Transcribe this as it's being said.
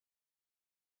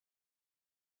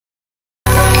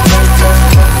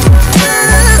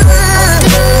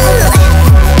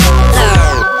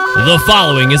The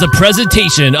following is a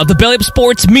presentation of the Belly Up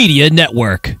Sports Media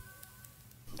Network.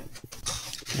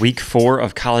 Week 4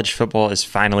 of college football is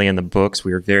finally in the books.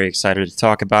 We are very excited to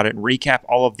talk about it and recap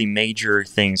all of the major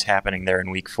things happening there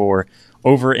in Week 4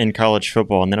 over in college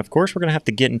football. And then, of course, we're going to have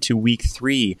to get into Week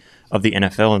 3 of the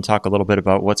NFL and talk a little bit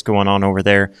about what's going on over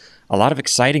there. A lot of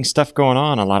exciting stuff going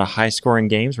on, a lot of high-scoring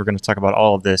games. We're going to talk about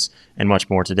all of this and much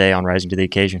more today on Rising to the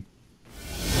Occasion.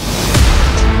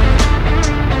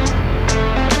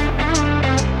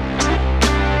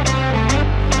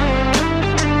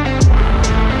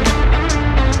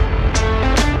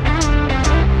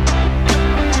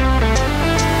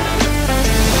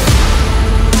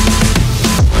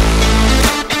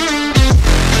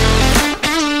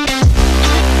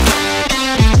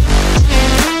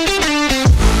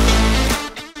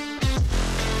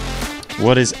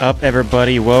 What is up,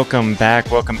 everybody? Welcome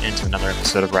back. Welcome into another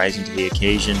episode of Rising to the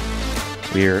Occasion.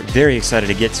 We are very excited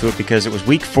to get to it because it was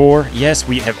Week 4. Yes,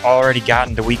 we have already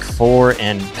gotten to Week 4,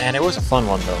 and man, it was a fun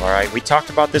one, though, all right? We talked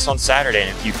about this on Saturday, and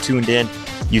if you tuned in,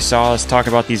 you saw us talk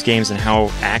about these games and how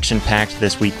action-packed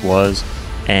this week was,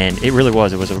 and it really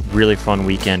was. It was a really fun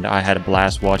weekend. I had a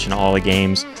blast watching all the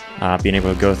games, being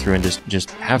able to go through and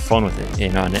just have fun with it. You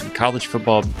know, and college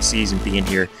football season being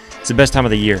here, it's the best time of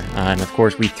the year, and of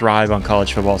course we thrive on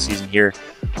college football season here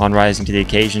on Rising to the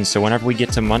Occasion. So whenever we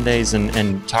get to Mondays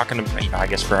and talking about, I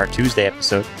guess for our Tuesday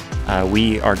episode,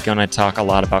 we are gonna talk a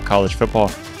lot about college football.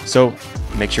 So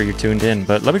make sure you're tuned in.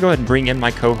 But let me go ahead and bring in my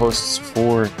co-hosts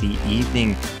for the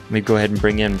evening. Let me go ahead and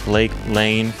bring in Blake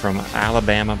Lane from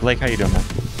Alabama. Blake, how you doing, man?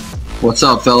 What's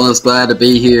up, fellas? Glad to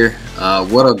be here.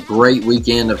 What a great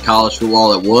weekend of college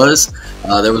football it was.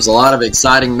 There was a lot of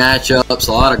exciting matchups,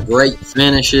 a lot of great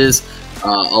finishes, a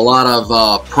lot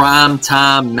of prime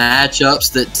time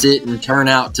matchups that didn't turn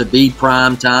out to be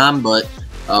prime time, but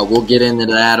we'll get into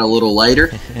that a little later.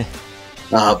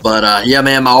 Yeah,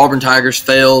 man, my Auburn Tigers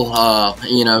fell.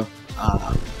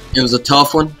 It was a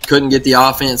tough one. Couldn't get the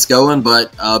offense going,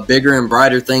 but bigger and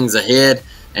brighter things ahead.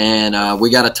 And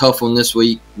we got a tough one this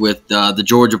week with the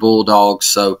Georgia Bulldogs.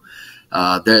 So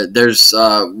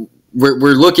we're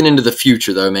looking into the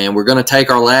future, though, man. We're going to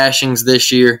take our lashings this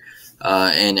year,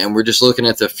 and we're just looking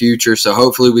at the future. So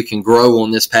hopefully we can grow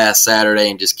on this past Saturday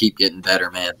and just keep getting better,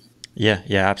 man. Yeah,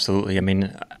 absolutely. I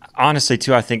mean, honestly,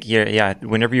 too, I think,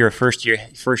 whenever you're a first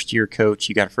year coach,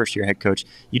 you got a first year head coach,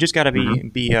 you just got to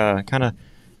be kind of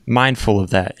mindful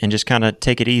of that and just kind of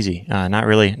take it easy. Not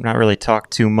really talk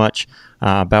too much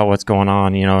about what's going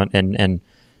on, you know, and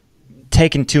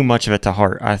taking too much of it to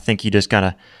heart. I think you just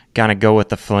gotta go with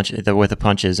the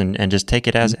punches and just take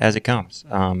it as it comes.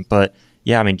 But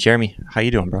yeah, I mean, Jeremy, how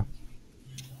you doing, bro?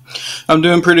 I'm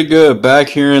doing pretty good. Back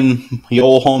here in the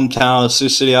old hometown of Sioux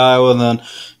City, Iowa. And then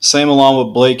same along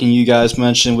with Blake and you guys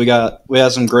mentioned, we had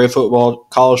some great football,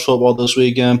 college football this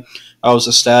weekend. I was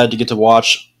ecstatic to get to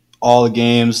watch all the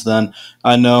games. Then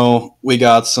I know we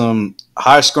got some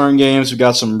high-scoring games. We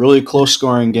got some really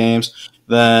close-scoring games.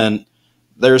 Then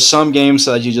there's some games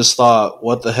that you just thought,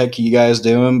 what the heck are you guys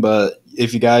doing? But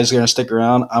if you guys are going to stick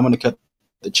around, I'm going to cut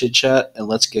the chit-chat and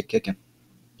let's get kicking.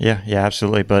 Yeah,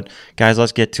 absolutely. But, guys,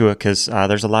 let's get to it because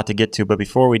there's a lot to get to. But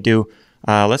before we do,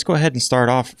 let's go ahead and start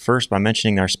off first by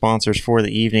mentioning our sponsors for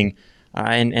the evening.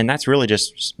 And that's really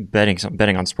just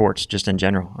betting on sports, just in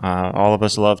general. All of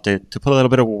us love to put a little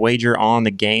bit of a wager on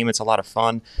the game. It's a lot of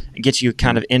fun. It gets you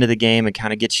kind of into the game and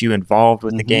kind of gets you involved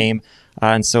with the game.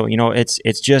 And so, you know, it's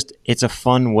a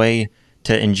fun way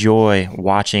to enjoy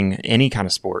watching any kind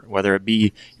of sport, whether it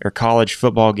be your college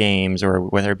football games or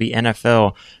whether it be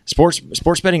NFL.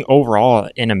 Sports betting overall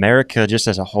in America, just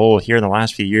as a whole, here in the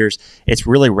last few years, it's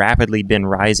really rapidly been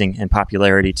rising in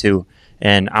popularity too.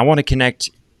 And I want to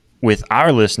connect with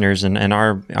our listeners and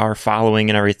our following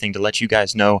and everything to let you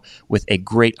guys know with a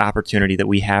great opportunity that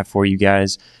we have for you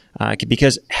guys.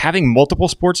 Because having multiple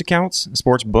sports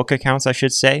book accounts, I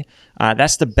should say,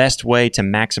 that's the best way to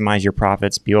maximize your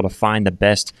profits, be able to find the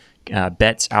best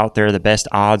bets out there, the best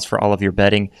odds for all of your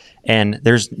betting. And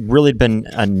there's really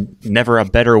been never a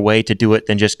better way to do it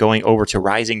than just going over to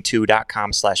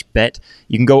rising2.com/bet.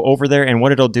 You can go over there, and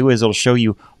what it'll do is it'll show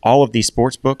you all of these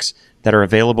sports books that are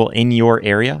available in your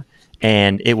area,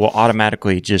 and it will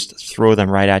automatically just throw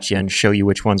them right at you and show you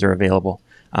which ones are available.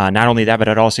 Not only that, but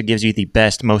it also gives you the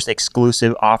best, most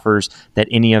exclusive offers that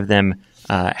any of them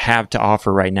have to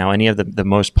offer right now. Any of the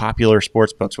most popular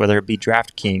sports books, whether it be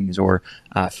DraftKings or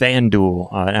FanDuel.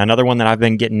 Another one that I've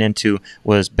been getting into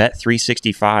was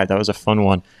Bet365. That was a fun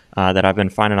one that I've been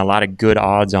finding a lot of good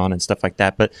odds on and stuff like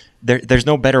that. But there's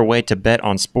no better way to bet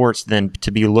on sports than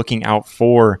to be looking out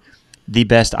for the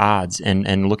best odds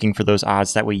and looking for those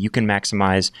odds. That way you can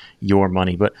maximize your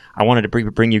money. But I wanted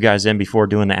to bring you guys in before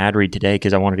doing the ad read today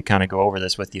because I wanted to kind of go over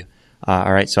this with you.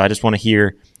 All right, so I just want to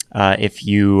hear if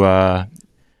you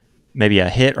maybe a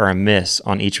hit or a miss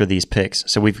on each of these picks.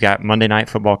 So we've got Monday Night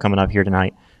Football coming up here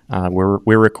tonight. We're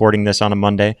recording this on a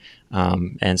Monday,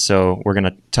 and so we're going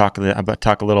to talk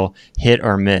a little hit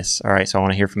or miss. All right, so I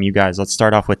want to hear from you guys. Let's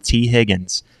start off with T.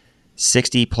 Higgins,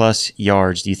 60-plus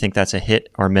yards. Do you think that's a hit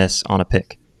or miss on a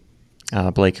pick?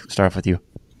 Blake, start off with you.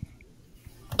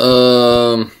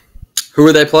 Who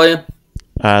are they playing?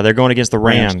 They're going against the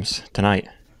Rams tonight,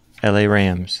 L.A.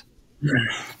 Rams.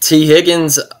 T.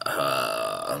 Higgins,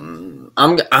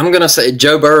 I'm gonna say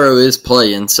Joe Burrow is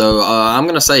playing, so I'm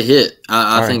gonna say hit.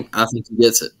 I think he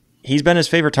gets it. He's been his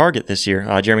favorite target this year.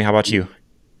 Jeremy, how about you?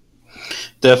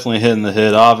 Definitely hitting the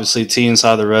hit. Obviously, T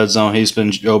inside the red zone, he's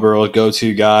been Joe Burrow's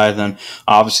go-to guy. Then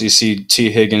obviously see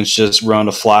T. Higgins just run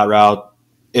a flat route.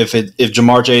 If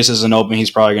Jamar Chase isn't open,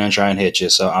 he's probably going to try and hit you.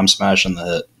 So I'm smashing the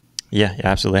hit. Yeah,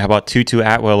 absolutely. How about Tutu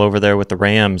Atwell over there with the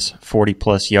Rams,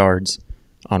 40-plus yards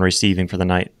on receiving for the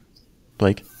night?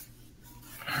 Blake?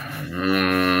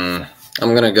 I'm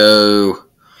going to go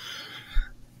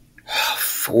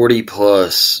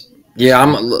 40-plus. Yeah,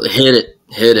 hit it.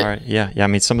 All right, yeah. I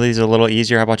mean, some of these are a little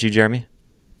easier. How about you, Jeremy?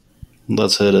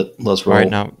 Let's hit it. Let's roll. All right,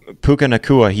 now Puka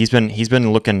Nacua, he's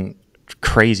been looking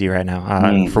crazy right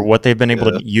now for what they've been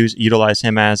able to utilize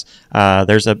him as.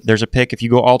 There's a pick. If you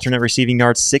go alternate receiving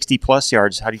yards, 60-plus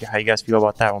yards. How you guys feel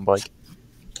about that one, Blake?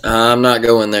 I'm not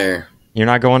going there. You're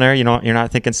not going there. You're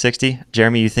not thinking 60.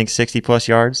 Jeremy, you think 60-plus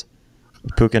yards?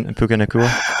 Puka Nacua.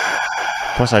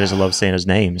 Plus, I just love saying his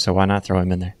name, so why not throw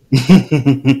him in there?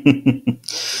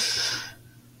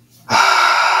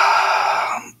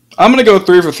 I'm going to go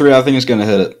 3 for 3. I think he's going to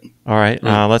hit it. All right.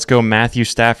 Let's go Matthew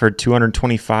Stafford,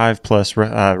 225-plus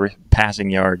passing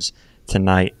yards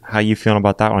tonight. How you feeling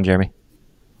about that one, Jeremy?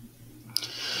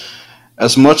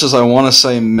 As much as I want to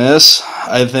say miss,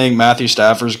 I think Matthew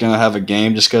Stafford's going to have a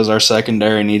game just because our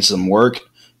secondary needs some work.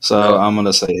 So I'm going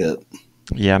to say hit.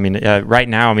 Yeah, I mean, right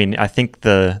now, I think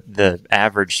the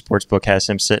average sportsbook has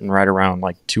him sitting right around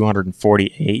like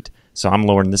 248. So I'm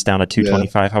lowering this down to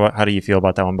 225. Yeah. How do you feel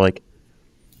about that one, Blake?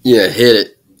 Yeah, hit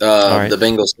it. Right. The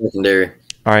Bengals secondary.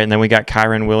 All right, and then we got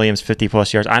Kyron Williams,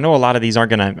 50-plus yards. I know a lot of these aren't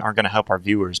gonna help our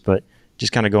viewers, but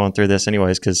just kind of going through this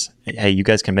anyways because, hey, you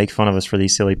guys can make fun of us for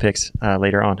these silly picks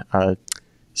later on.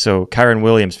 So Kyron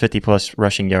Williams, 50-plus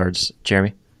rushing yards.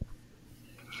 Jeremy?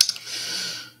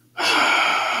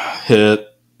 Hit.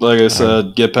 Like I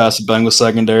said, get past the Bengals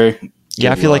secondary.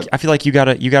 Yeah, I feel like you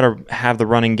gotta have the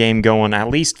running game going at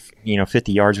least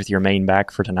 50 yards with your main back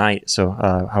for tonight. So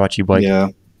how about you, Blake? Yeah.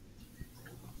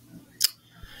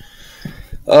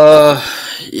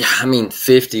 Yeah,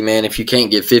 50, man. If you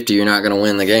can't get 50, you're not going to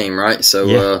win the game, right?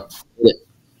 So,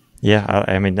 yeah.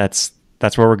 I mean, that's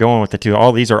where we're going with the two.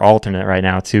 All these are alternate right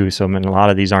now too. So, a lot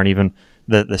of these aren't even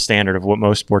the standard of what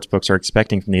most sports books are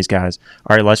expecting from these guys.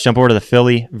 All right, let's jump over to the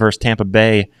Philly versus Tampa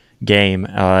Bay game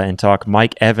and talk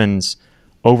Mike Evans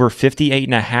over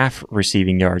 58.5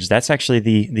 receiving yards. That's actually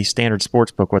the standard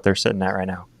sports book what they're sitting at right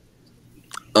now.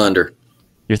 Under.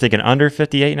 You're thinking under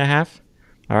 58.5?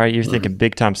 All right, you're thinking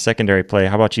big-time secondary play.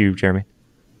 How about you, Jeremy?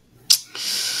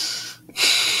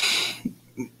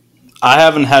 I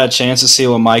haven't had a chance to see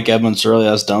what Mike Evans really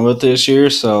has done with this year,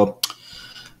 so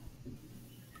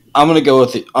I'm gonna go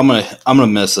with I'm gonna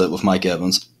miss it with Mike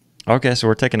Evans. Okay, so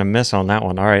we're taking a miss on that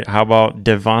one. All right, how about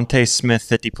Devontae Smith,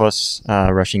 50-plus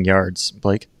rushing yards,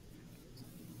 Blake?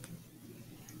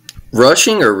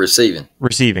 Rushing or receiving?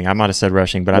 Receiving. I might have said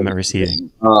rushing, but I meant receiving.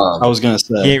 I was going to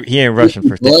say. He ain't rushing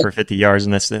for 50 yards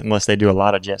unless they do a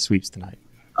lot of jet sweeps tonight.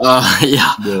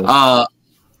 Yeah.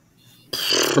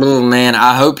 Oh, man,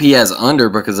 I hope he has under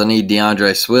because I need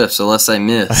DeAndre Swift, so let's say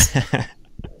miss. All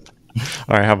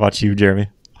right, how about you, Jeremy?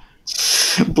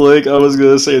 Blake, I was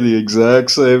going to say the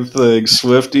exact same thing.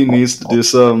 Swifty needs to do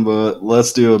something, but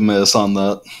let's do a miss on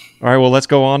that. All right, well, let's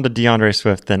go on to DeAndre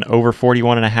Swift then. Over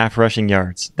 41.5 rushing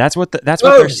yards. That's what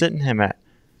they're sitting him at.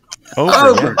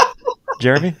 Over.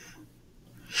 Jeremy?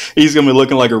 He's going to be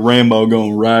looking like a rainbow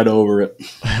going right over it.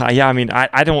 Yeah,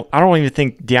 I don't even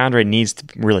think DeAndre needs to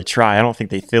really try. I don't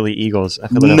think the Philly Eagles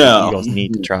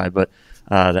need to try, but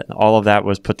all of that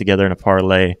was put together in a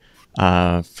parlay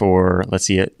for, let's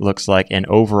see, it looks like an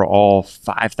overall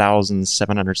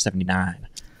 5,779.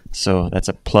 So that's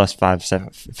a plus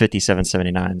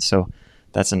 57.79. So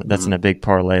that's in a big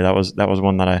parlay. That was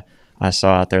one that I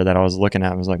saw out there that I was looking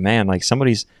at. I was like, man, like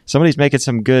somebody's making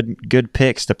some good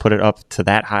picks to put it up to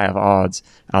that high of odds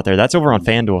out there. That's over on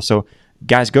FanDuel. So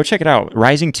guys, go check it out,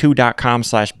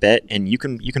 rising2.com/bet, and you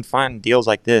can find deals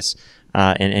like this,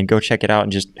 and go check it out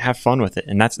and just have fun with it.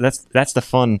 And that's the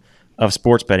fun of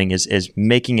sports betting is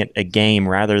making it a game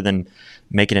rather than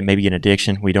making it maybe an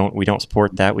addiction. We don't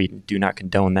support that. We do not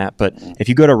condone that. But if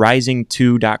you go to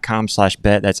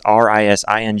rising2.com/bet, that's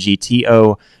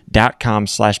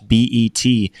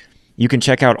risingto.com/bet, you can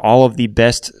check out all of the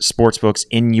best sports books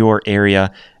in your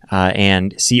area,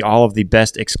 and see all of the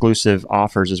best exclusive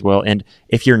offers as well. And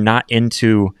if you're not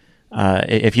into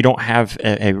if you don't have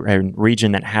a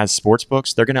region that has sports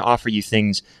books, they're going to offer you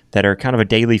things that are kind of a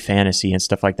daily fantasy and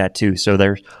stuff like that too. So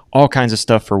there's all kinds of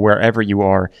stuff for wherever you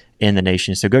are in the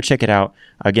nation. So go check it out.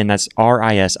 Again, that's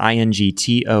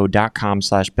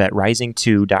risingto.com/bet,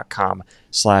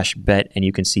 rising2.com/bet, and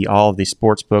you can see all of the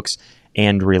sports books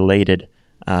and related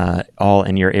all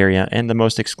in your area and the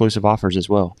most exclusive offers as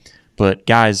well. But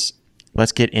guys,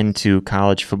 let's get into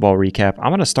college football recap. I'm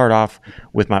going to start off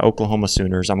with my Oklahoma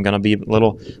Sooners. I'm going to be a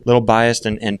little biased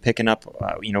and picking up,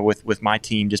 with my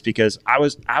team just because I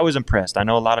was impressed. I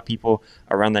know a lot of people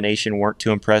around the nation weren't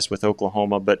too impressed with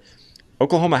Oklahoma, but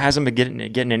Oklahoma hasn't been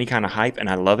getting any kind of hype, and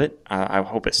I love it. I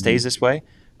hope it stays this way,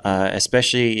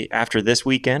 especially after this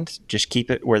weekend. Just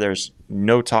keep it where there's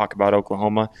no talk about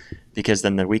Oklahoma, because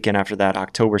then the weekend after that,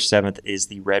 October 7th, is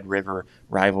the Red River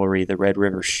rivalry, the Red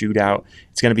River shootout.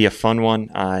 It's going to be a fun one,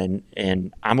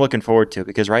 and I'm looking forward to it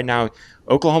because right now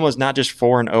Oklahoma is not just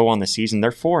 4-0 on the season. They're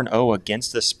 4-0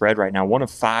 against the spread right now, one of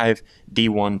 5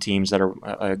 D1 teams that are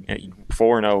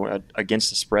 4-0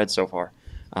 against the spread so far.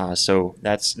 So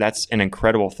that's an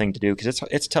incredible thing to do because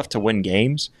it's tough to win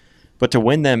games, but to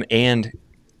win them and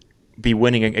be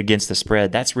winning against the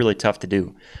spread, that's really tough to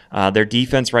do. Their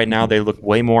defense right now, they look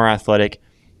way more athletic,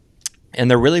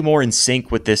 and they're really more in sync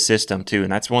with this system too.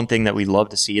 And that's one thing that we love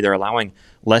to see. They're allowing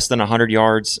less than 100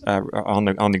 yards on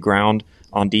the ground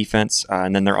on defense,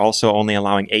 and then they're also only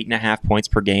allowing 8.5 points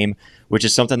per game, which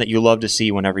is something that you love to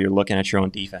see whenever you're looking at your own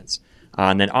defense.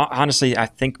 And then honestly, I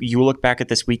think you look back at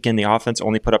this weekend, the offense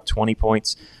only put up 20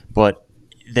 points, but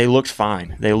they looked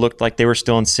fine. They looked like they were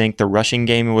still in sync. The rushing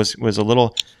game was a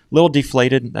little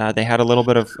deflated. They had a little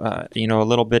bit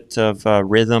of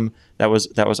rhythm that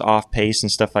was off pace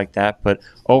and stuff like that. But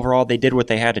overall, they did what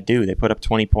they had to do. They put up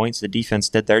 20 points. The defense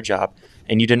did their job,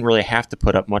 and you didn't really have to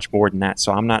put up much more than that.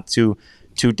 So I'm not too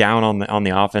down on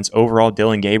the offense. Overall,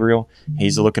 Dillon Gabriel,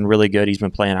 he's looking really good. He's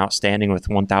been playing outstanding with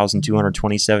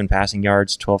 1,227 passing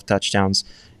yards, 12 touchdowns,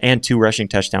 and 2 rushing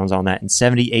touchdowns on that, and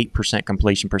 78%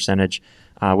 completion percentage,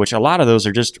 which a lot of those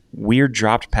are just weird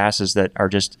dropped passes that are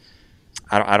just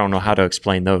I don't know how to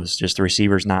explain those. Just the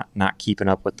receivers not keeping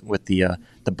up with the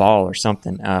ball or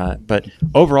something. But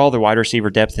overall, the wide receiver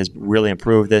depth has really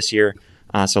improved this year.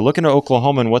 So looking at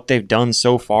Oklahoma and what they've done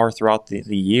so far throughout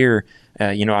the year,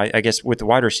 I guess with the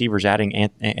wide receivers adding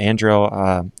Andrew,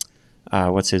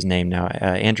 what's his name now?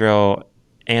 Andrew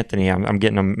Anthony. I'm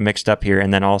getting them mixed up here,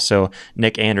 and then also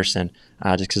Nick Anderson,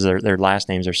 just because their last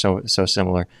names are so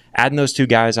similar. Adding those 2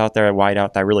 guys out there at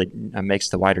wideout, that really makes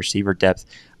the wide receiver depth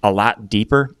a lot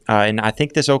deeper. And I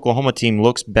think this Oklahoma team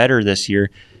looks better this year.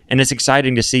 And it's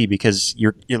exciting to see because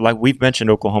you're like we've mentioned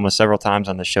Oklahoma several times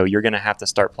on the show. You're going to have to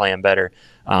start playing better,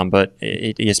 but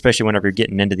especially whenever you're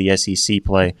getting into the SEC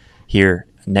play here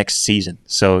next season.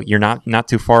 So you're not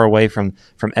too far away from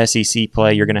SEC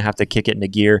play. You're going to have to kick it into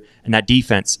gear, and that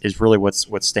defense is really what's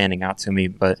standing out to me.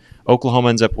 But Oklahoma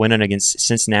ends up winning against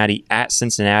Cincinnati at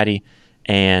Cincinnati,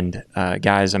 and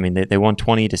guys, I mean they won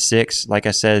 20-6. Like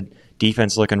I said,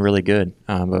 defense looking really good.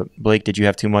 But Blake, did you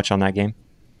have too much on that game?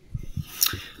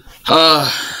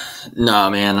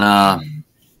 No, man.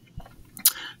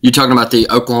 You talking about the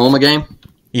Oklahoma game?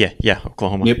 Yeah,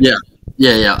 Oklahoma. Yep.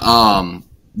 Yeah.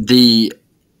 The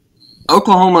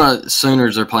Oklahoma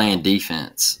Sooners are playing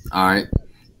defense, all right?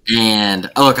 And,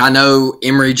 look, I know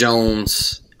Emory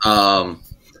Jones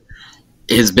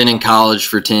has been in college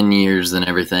for 10 years and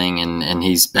everything, and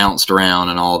he's bounced around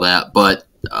and all that. But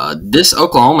this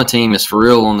Oklahoma team is for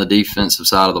real on the defensive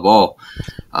side of the ball.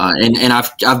 And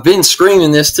I've been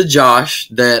screaming this to Josh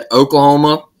that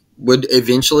Oklahoma would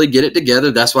eventually get it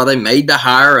together. That's why they made the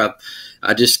hire.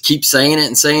 I just keep saying it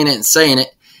and saying it and saying it.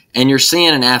 And you're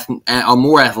seeing a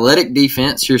more athletic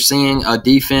defense. You're seeing a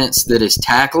defense that is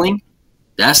tackling.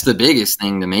 That's the biggest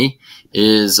thing to me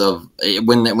is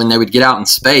when they would get out in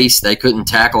space, they couldn't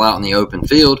tackle out in the open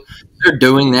field. They're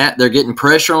doing that. They're getting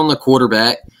pressure on the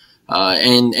quarterback.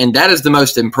 And that is the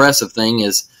most impressive thing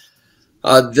is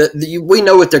we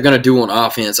know what they're going to do on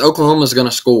offense. Oklahoma's going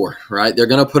to score, right? They're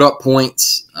going to put up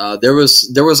points. There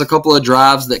was a couple of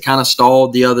drives that kind of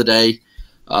stalled the other day,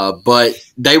 but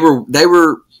they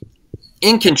were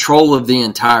in control of the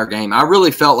entire game. I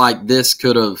really felt like they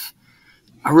could have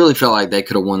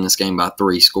won this game by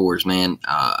 3 scores, man.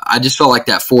 I just felt like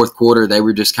that fourth quarter, they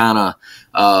were just kind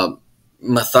of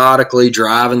methodically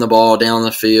driving the ball down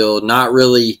the field, not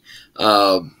really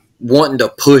wanting to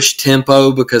push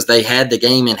tempo because they had the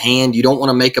game in hand. You don't want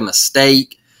to make a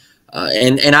mistake.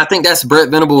 And I think that's Brett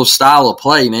Venables' style of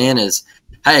play, man, is,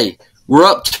 hey, we're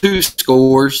up 2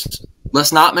 scores.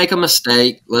 Let's not make a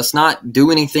mistake. Let's not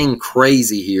do anything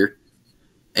crazy here.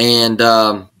 And,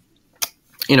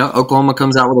 Oklahoma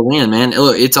comes out with a win, man.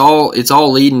 Look, it's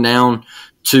all leading down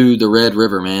to the Red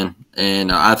River, man.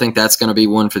 And I think that's going to be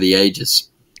one for the ages.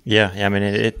 Yeah. I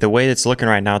mean, the way it's looking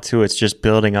right now, too, it's just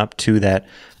building up to that.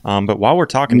 But while we're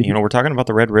talking, we're talking about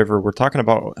the Red River. We're talking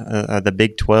about the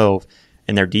Big 12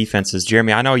 and their defenses.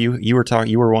 Jeremy, I know you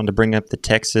were wanting to bring up the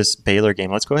Texas-Baylor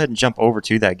game. Let's go ahead and jump over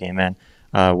to that game, man.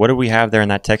 What do we have there in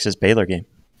that Texas-Baylor game?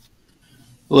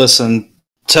 Listen,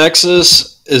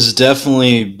 Texas has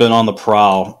definitely been on the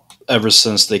prowl ever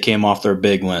since they came off their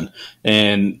big win.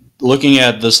 And looking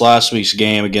at this last week's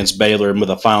game against Baylor with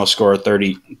a final score of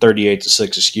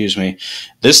 38-6,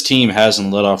 this team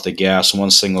hasn't let off the gas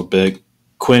one single bit.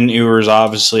 Quinn Ewers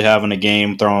obviously having a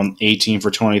game, throwing 18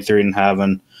 for 23 and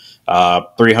having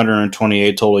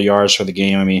 328 total yards for the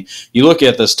game. I mean, you look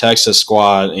at this Texas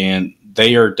squad, and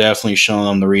they are definitely showing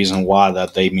them the reason why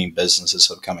that they mean business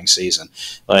this upcoming season.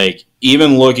 Like,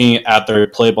 even looking at their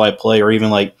play-by-play, or even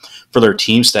like for their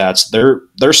team stats,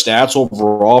 their stats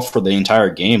overall for the entire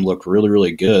game looked really,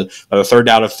 really good. The third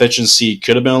down efficiency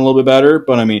could have been a little bit better,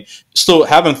 but I mean, still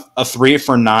having a 3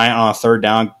 for 9 on a third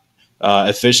down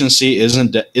efficiency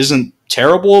isn't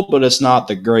terrible, but it's not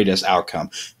the greatest outcome.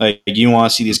 Like, you want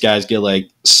to see these guys get like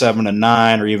 7 to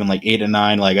 9 or even like 8 to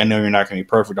 9. Like, I know you're not going to be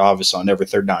perfect, obviously, on every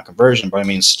third down conversion, but I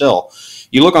mean, still,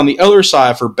 you look on the other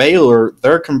side for Baylor,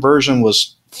 their conversion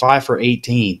was 5 for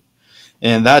 18,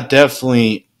 and that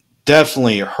definitely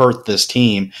hurt this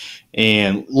team.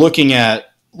 And look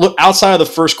outside of the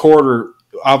first quarter,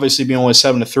 obviously being only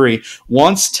 7-3.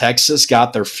 Once Texas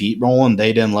got their feet rolling,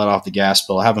 they didn't let off the gas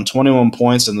pedal, having 21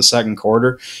 points in the second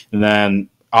quarter, and then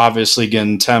obviously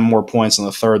getting 10 more points in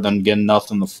the third, then getting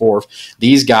nothing in the fourth.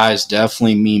 These guys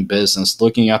definitely mean business.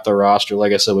 Looking at the roster,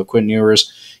 like I said, with Quinn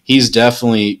Ewers, he's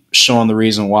definitely showing the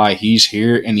reason why he's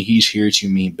here, and he's here to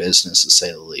mean business, to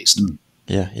say the least.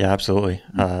 Yeah, absolutely.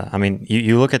 I mean,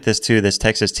 you look at this too, this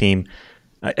Texas team.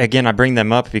 Again, I bring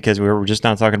them up because we were just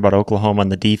now talking about Oklahoma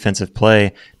and the defensive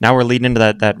play. Now we're leading into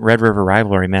that Red River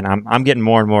rivalry, man. I'm getting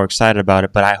more and more excited about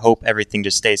it, but I hope everything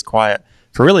just stays quiet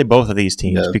for really both of these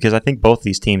teams, because I think both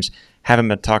these teams haven't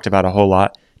been talked about a whole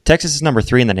lot. Texas is number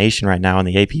 3 in the nation right now in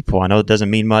the AP poll. I know it doesn't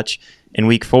mean much in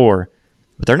week 4,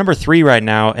 but they're number 3 right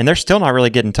now, and they're still not really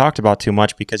getting talked about too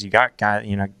much because you got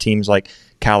teams like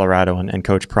Colorado and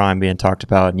Coach Prime being talked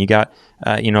about, and you got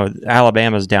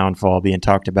Alabama's downfall being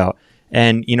talked about.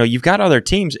 And, you've got other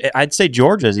teams. I'd say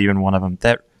Georgia is even one of them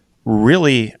that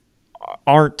really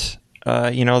aren't,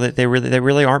 that they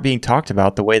really aren't being talked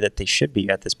about the way that they should be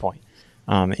at this point.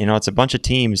 It's a bunch of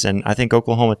teams, and I think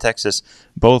Oklahoma, Texas,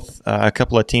 both a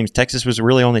couple of teams. Texas was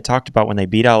really only talked about when they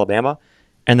beat Alabama,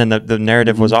 and then the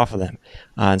narrative was off of them.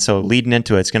 And so leading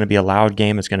into it, it's going to be a loud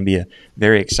game. It's going to be a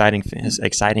very exciting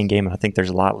game, and I think there's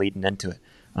a lot leading into it.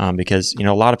 Because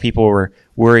a lot of people were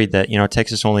worried that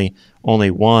Texas only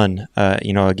won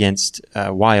against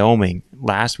Wyoming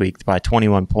last week by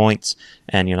 21 points,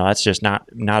 and that's just not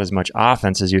as much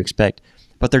offense as you expect.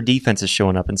 But their defense is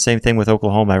showing up, and same thing with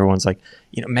Oklahoma. Everyone's like,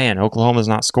 man, Oklahoma's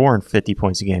not scoring 50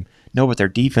 points a game. No, but their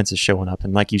defense is showing up,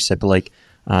 and like you said, Blake,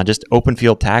 just open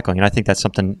field tackling, and I think that's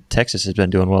something Texas has been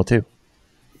doing well too.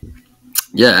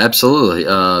 Yeah, absolutely.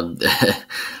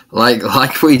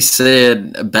 Like we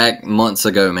said back months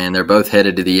ago, man, they're both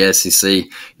headed to the SEC.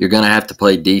 You're going to have to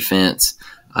play defense.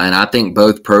 And I think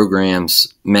both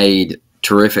programs made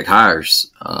terrific hires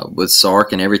with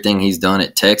Sark and everything he's done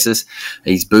at Texas.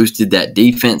 He's boosted that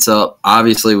defense up.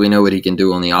 Obviously, we know what he can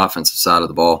do on the offensive side of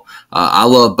the ball. I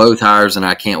love both hires, and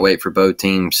I can't wait for both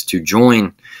teams to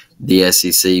join the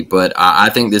SEC. But I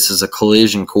think this is a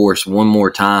collision course one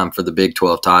more time for the Big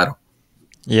 12 title.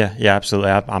 Yeah, absolutely.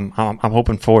 I'm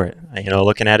hoping for it.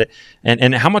 Looking at it,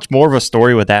 and how much more of a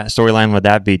storyline would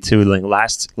that be too? Like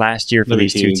last year for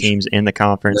these two teams in the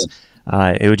conference,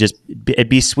 it'd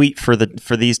be sweet for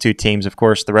these two teams. Of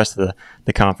course, the rest of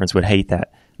the conference would hate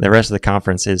that. The rest of the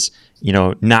conference is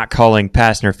not calling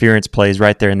pass interference plays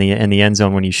right there in the end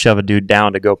zone when you shove a dude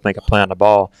down to go make a play on the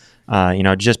ball.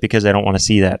 Just because they don't want to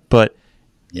see that, but.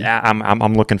 Yeah,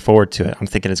 I'm looking forward to it. I'm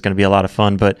thinking it's going to be a lot of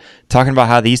fun. But talking about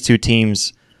how these two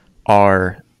teams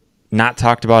are not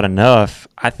talked about enough.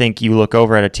 I think you look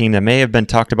over at a team that may have been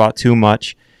talked about too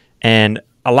much, and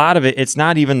a lot of it's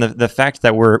not even the fact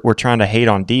that we're trying to hate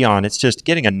on Dion. It's just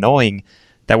getting annoying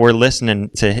that we're listening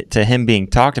to him being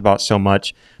talked about so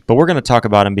much. But we're going to talk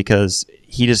about him because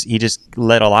he just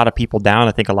let a lot of people down.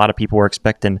 I think a lot of people were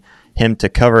expecting him to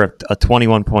cover a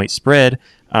 21-point spread,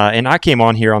 and I came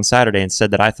on here on Saturday and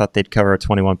said that I thought they'd cover a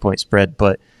 21-point spread,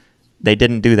 but they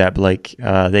didn't do that, Blake.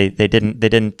 They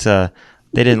didn't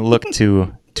look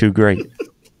too great.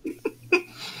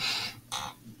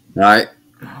 All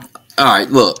right.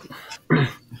 Look,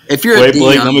 if you're Wait,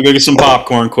 Blake, let me go get some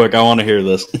popcorn quick. I want to hear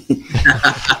this.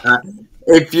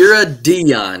 If you're a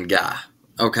Dion guy,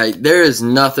 okay, there is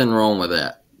nothing wrong with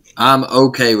that. I'm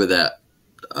okay with that.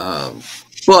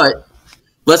 But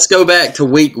let's go back to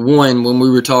week 1 when we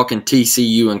were talking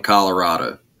TCU and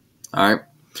Colorado. All right.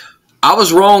 I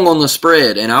was wrong on the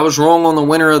spread, and I was wrong on the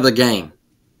winner of the game.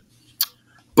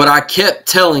 But I kept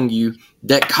telling you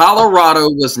that Colorado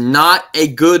was not a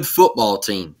good football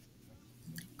team.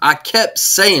 I kept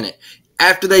saying it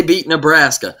after they beat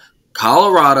Nebraska.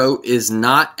 Colorado is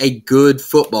not a good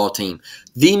football team.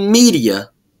 The media,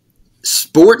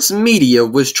 sports media,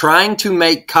 was trying to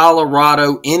make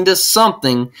Colorado into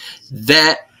something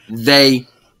that they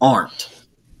aren't.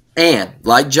 And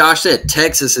like Josh said,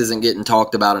 Texas isn't getting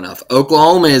talked about enough.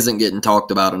 Oklahoma isn't getting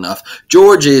talked about enough.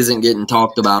 Georgia isn't getting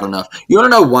talked about enough. You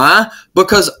want to know why?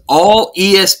 Because all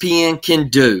ESPN can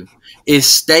do is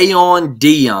stay on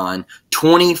Dion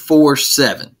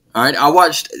 24/7. All right, I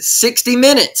watched 60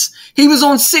 Minutes. He was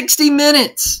on 60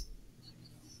 Minutes.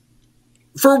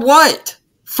 For what?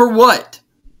 For what?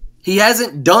 He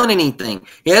hasn't done anything.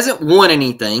 He hasn't won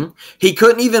anything. He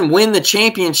couldn't even win the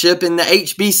championship in the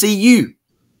HBCU.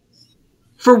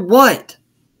 For what?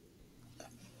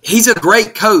 He's a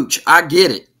great coach. I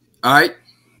get it. All right?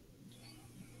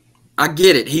 I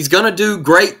get it. He's going to do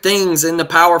great things in the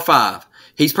Power 5.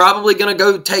 He's probably going to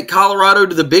go take Colorado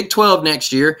to the Big 12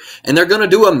 next year, and they're going to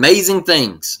do amazing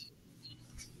things.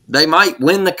 They might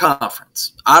win the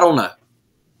conference. I don't know.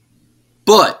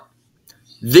 But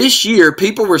this year,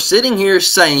 people were sitting here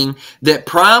saying that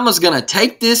Prime was going to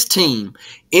take this team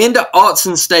into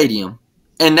Autzen Stadium,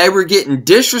 and they were getting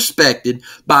disrespected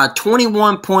by a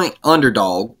 21-point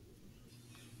underdog.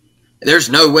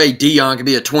 There's no way Dion could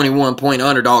be a 21-point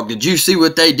underdog. Did you see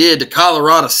what they did to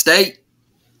Colorado State?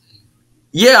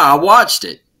 Yeah, I watched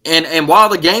it. And while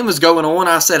the game was going on,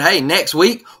 I said, hey, next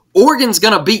week, Oregon's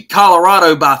going to beat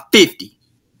Colorado by 50.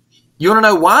 You want to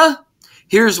know why?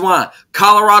 Here's why.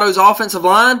 Colorado's offensive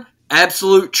line,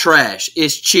 absolute trash.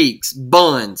 It's cheeks,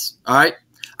 buns, all right?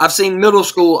 I've seen middle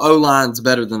school O-lines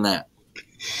better than that.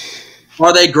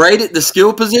 Are they great at the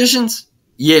skill positions?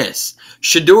 Yes.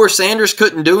 Shedeur Sanders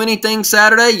couldn't do anything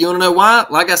Saturday. You want to know why?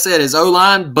 Like I said, his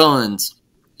O-line, buns.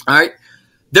 All right?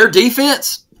 Their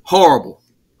defense, horrible.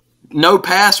 No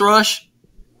pass rush,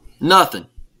 nothing.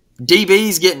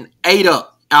 DB's getting ate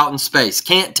up out in space.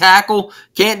 Can't tackle,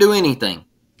 can't do anything.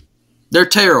 They're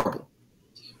terrible.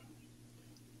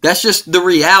 That's just the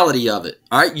reality of it.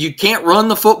 All right? You can't run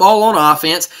the football on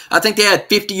offense. I think they had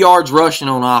 50 yards rushing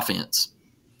on offense.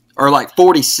 Or like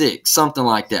 46, something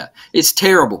like that. It's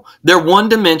terrible. They're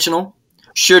one-dimensional.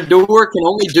 Shedeur can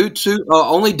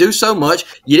only do so much.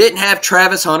 You didn't have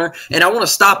Travis Hunter, and I want to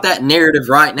stop that narrative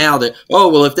right now that, oh,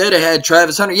 well, if they'd have had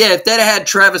Travis Hunter, yeah, if they'd have had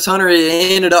Travis Hunter, it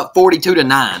ended up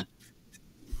 42-9.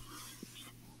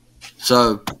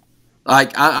 So,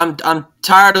 like, I'm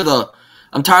tired of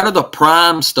the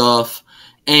Prime stuff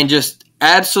and just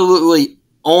absolutely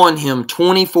on him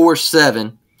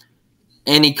 24/7.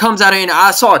 And he comes out here, and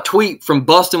I saw a tweet from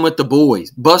Bustin' with the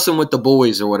Boys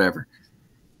or whatever.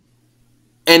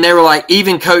 And they were like,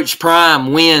 even Coach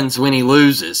Prime wins when he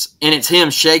loses. And it's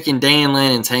him shaking Dan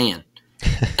Lanning's hand.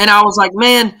 And I was like,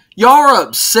 man, y'all are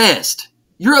obsessed.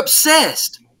 You're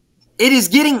obsessed. It is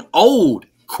getting old,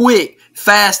 quick,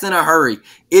 fast, in a hurry.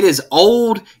 It is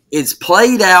old. It's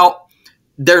played out.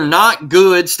 They're not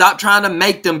good. Stop trying to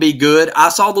make them be good. I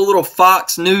saw the little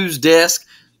Fox News desk,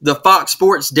 the Fox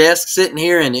Sports desk sitting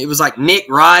here, and it was like Nick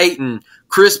Wright and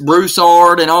Chris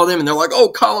Broussard and all them, and they're like, oh,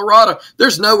 Colorado,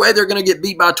 there's no way they're going to get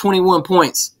beat by 21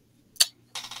 points.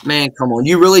 Man, come on.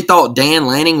 You really thought Dan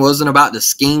Lanning wasn't about to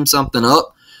scheme something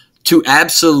up to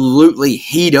absolutely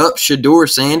heat up Shedeur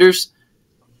Sanders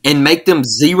and make them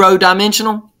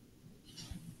zero-dimensional?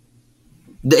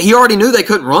 He already knew they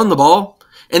couldn't run the ball.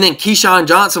 And then Keyshawn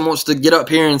Johnson wants to get up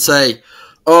here and say,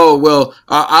 oh, well,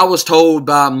 I was told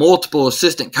by multiple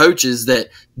assistant coaches that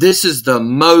this is the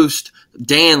most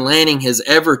Dan Lanning has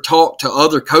ever talked to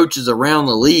other coaches around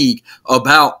the league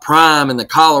about Prime and the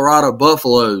Colorado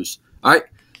Buffaloes. All right?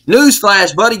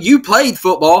 Newsflash, buddy, you played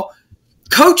football.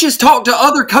 coaches talk to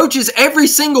other coaches every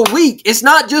single week. It's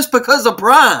not just because of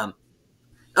Prime.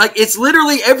 Like, it's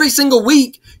literally every single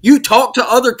week you talk to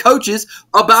other coaches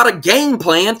about a game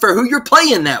plan for who you're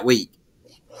playing that week.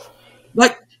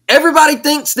 Like, everybody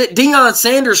thinks that Deion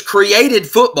Sanders created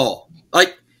football.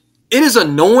 Like, it is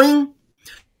annoying.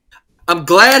 I'm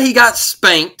glad he got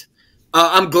spanked.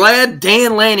 I'm glad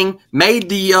Dan Lanning made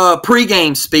the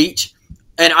pregame speech,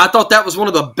 and I thought that was one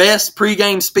of the best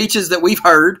pregame speeches that we've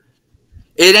heard.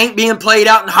 It ain't being played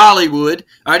out in Hollywood.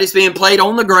 All right, it's being played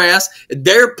on the grass.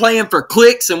 They're playing for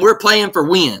clicks, and we're playing for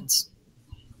wins.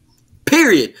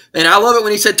 Period. And I love it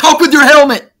when he said, "Talk with your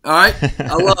helmet." All right,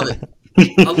 I love it.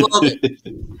 I love it.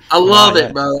 I love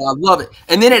it, bro. I love it.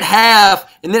 And then at half,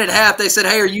 they said,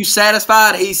 "Hey, are you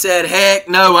satisfied?" He said, "Heck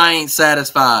no, I ain't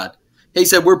satisfied." He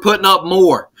said, "We're putting up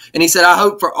more." And he said, "I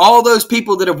hope for all those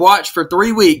people that have watched for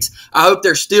 3 weeks, I hope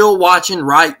they're still watching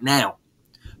right now.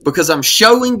 Because I'm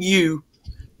showing you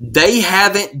they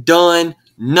haven't done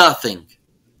nothing.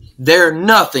 They're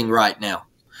nothing right now.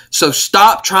 So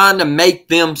stop trying to make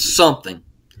them something.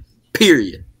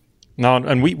 Period." No,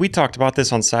 and we talked about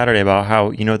this on Saturday about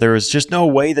how, there was just no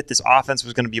way that this offense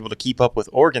was going to be able to keep up with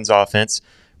Oregon's offense,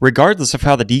 regardless of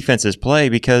how the defenses play,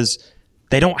 because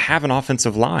they don't have an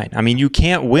offensive line. I mean, you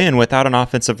can't win without an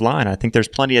offensive line. I think there's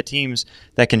plenty of teams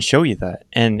that can show you that.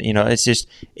 And, it's just,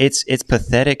 it's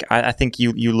pathetic. I think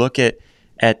you look at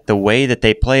the way that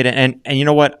they played, and you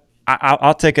know what?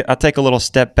 I'll take a little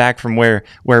step back from where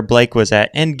Blake was at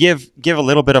and give a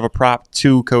little bit of a prop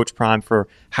to Coach Prime for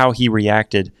how he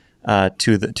reacted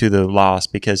to the loss,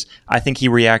 because I think he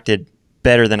reacted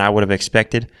better than I would have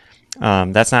expected.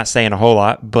 That's not saying a whole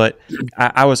lot, but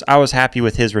I was happy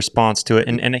with his response to it,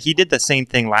 and he did the same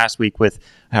thing last week with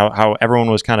how everyone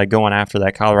was kind of going after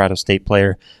that Colorado State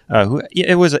player. Who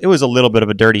it was a little bit of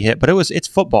a dirty hit, but it's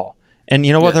football. And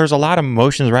you know what? There's a lot of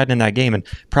emotions riding in that game, and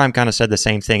Prime kind of said the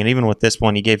same thing. And even with this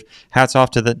one, he gave hats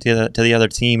off to the other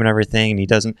team and everything. And he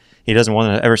doesn't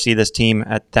want to ever see this team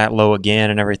at that low again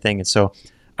and everything. And so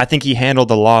I think he handled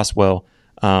the loss well.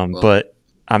 But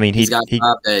I mean, he's got 5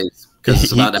 days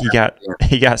because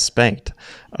he got spanked.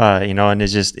 And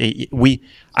it's just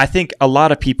I think a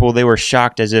lot of people, they were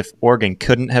shocked as if Oregon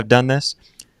couldn't have done this.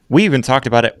 We even talked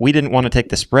about it. We didn't want to take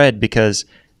the spread because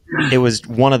it was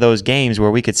one of those games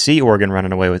where we could see Oregon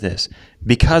running away with this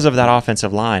because of that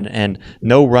offensive line and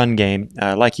no run game.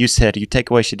 Like you said, you take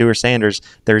away Shedeur Sanders,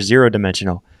 they're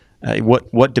zero-dimensional.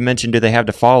 What dimension do they have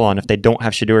to fall on if they don't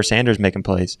have Shedeur Sanders making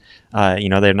plays?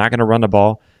 They're not going to run the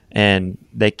ball, and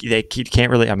they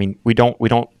can't really. I mean, we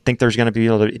don't think there's going to be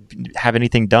able to have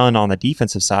anything done on the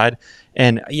defensive side.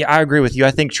 And yeah, I agree with you.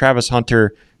 I think Travis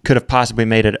Hunter could have possibly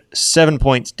made it 7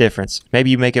 points difference. Maybe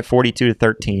you make it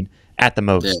 42-13. At the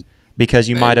most, because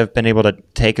you might have been able to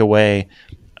take away,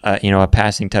 a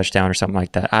passing touchdown or something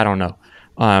like that. I don't know,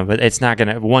 but it's not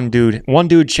gonna. One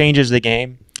dude changes the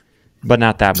game, but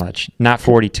not that much. Not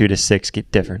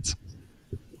 42-6 difference.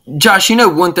 Josh,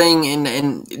 one thing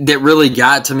and that really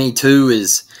got to me too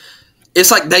is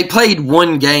it's like they played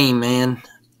one game, man,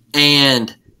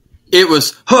 and it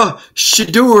was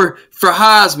Shedeur for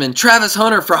Heisman, Travis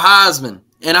Hunter for Heisman,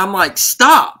 and I'm like,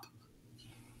 stop.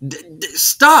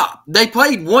 Stop. They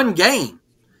played one game.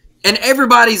 And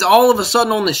everybody's all of a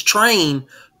sudden on this train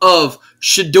of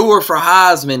Shedeur for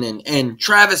Heisman and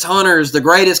Travis Hunter is the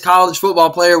greatest college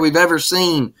football player we've ever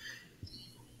seen.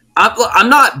 I'm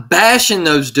not bashing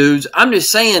those dudes. I'm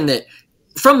just saying that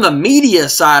from the media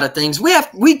side of things,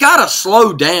 we got to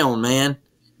slow down, man.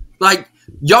 Like,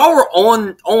 y'all are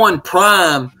on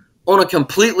Prime on a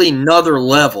completely another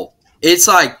level. It's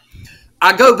like,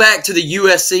 I go back to the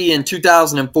USC in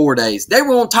 2004 days. They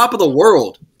were on top of the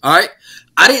world, all right?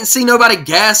 I didn't see nobody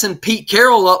gassing Pete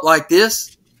Carroll up like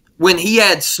this when he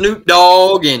had Snoop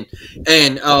Dogg and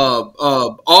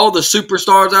all the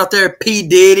superstars out there, P.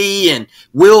 Diddy and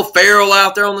Will Ferrell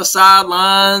out there on the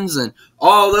sidelines and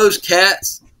all those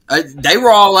cats. They were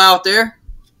all out there.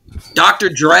 Dr.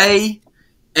 Dre,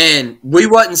 and we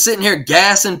wasn't sitting here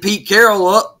gassing Pete Carroll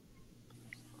up.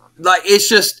 Like,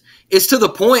 it's to the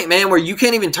point, man, where you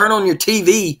can't even turn on your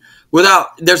TV without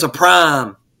there's a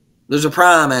Prime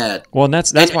ad. Well, and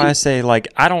that's why I say, like,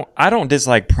 I don't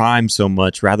dislike Prime so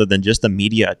much rather than just the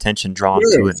media attention drawn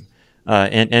to it.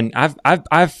 And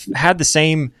I've had the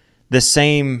same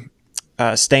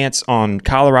stance on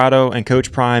Colorado and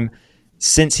Coach Prime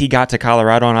since he got to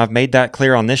Colorado, and I've made that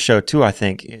clear on this show too. I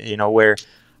think where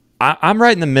I'm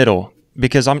right in the middle.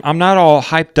 Because I'm not all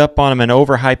hyped up on him and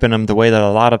overhyping him the way that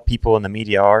a lot of people in the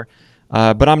media are,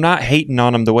 but I'm not hating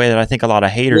on him the way that I think a lot of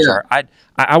haters are.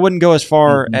 I wouldn't go as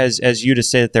far as you to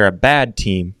say that they're a bad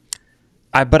team,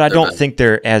 But I don't think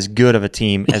they're as good of a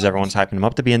team as everyone's hyping them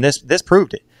up to be, and this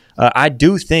proved it. I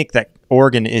do think that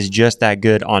Oregon is just that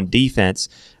good on defense,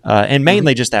 and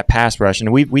mainly just that pass rush.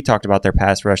 And we talked about their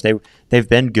pass rush. They've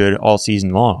been good all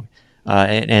season long,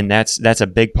 and that's a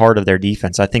big part of their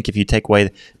defense. I think if you take away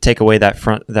that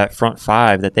front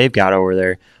five that they've got over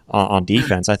there on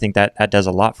defense, I think that does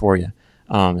a lot for you.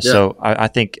 So I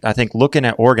think looking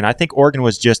at Oregon, I think Oregon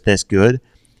was just this good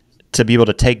to be able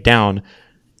to take down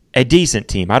a decent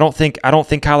team. I don't think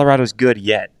Colorado's good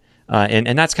yet.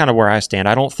 And that's kind of where I stand.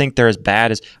 I don't think they're as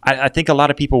bad as I think a lot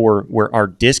of people are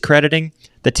discrediting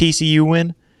the TCU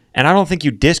win, and I don't think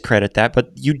you discredit that,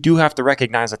 but you do have to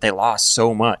recognize that they lost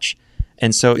so much.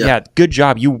 And so, good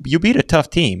job. You beat a tough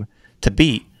team to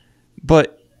beat,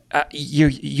 but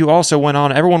you also went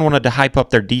on. Everyone wanted to hype up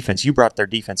their defense. You brought their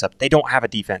defense up. They don't have a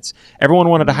defense. Everyone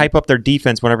wanted to hype up their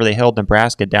defense whenever they held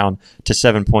Nebraska down to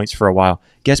 7 points for a while.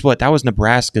 Guess what? That was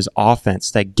Nebraska's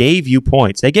offense that gave you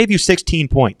points. They gave you 16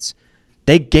 points.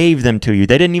 They gave them to you.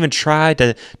 They didn't even try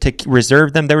to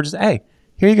reserve them. They were just, hey,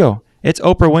 here you go. It's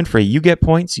Oprah Winfrey. You get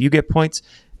points. You get points.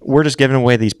 We're just giving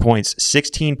away these points.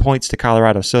 16 points to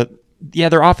Colorado. So, yeah,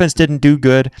 their offense didn't do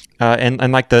good.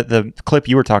 And like the clip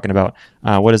you were talking about,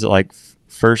 what is it, like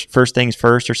first things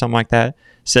first or something like that?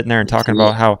 Sitting there and talking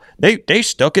about how they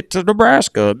stuck it to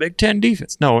Nebraska, Big Ten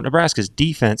defense. No, Nebraska's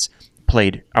defense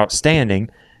played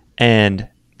outstanding, and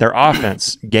their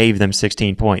offense gave them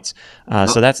 16 points.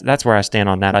 So that's where I stand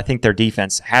on that. I think their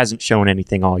defense hasn't shown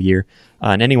anything all year,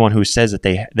 and anyone who says that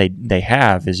they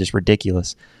have is just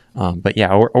ridiculous. But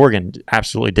yeah, Oregon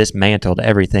absolutely dismantled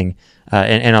everything,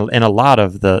 and a lot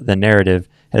of the narrative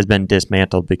has been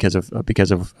dismantled because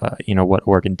of what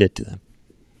Oregon did to them.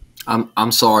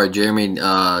 I'm sorry, Jeremy.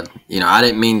 I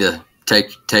didn't mean to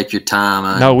take your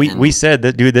time. No, we said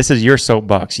that, dude. This is your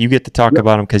soapbox. You get to talk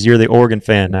about them because you're the Oregon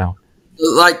fan now.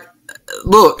 Like,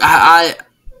 look, I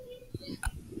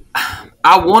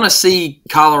want to see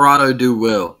Colorado do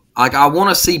well. Like, I want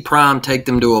to see Prime take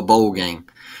them to a bowl game.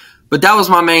 But that was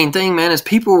my main thing, man, is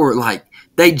people were like,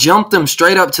 they jumped them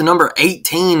straight up to number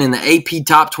 18 in the AP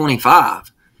Top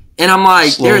 25. And I'm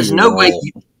like, there's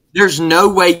no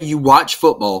way you watch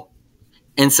football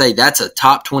and say that's a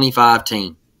top 25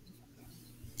 team.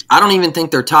 I don't even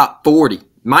think they're top 40.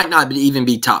 Might not even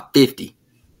be top 50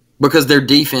 because their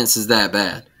defense is that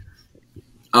bad.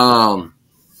 I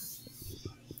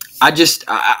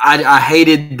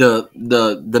hated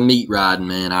the meat riding,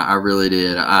 man. I really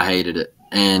did. I hated it.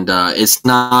 And it's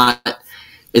not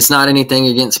anything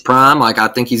against Prime. Like, I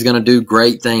think he's going to do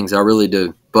great things. I really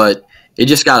do. But it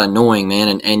just got annoying,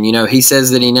 man. And he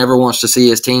says that he never wants to see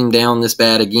his team down this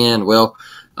bad again. Well,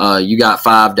 you got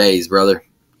 5 days, brother,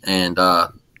 and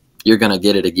you're going to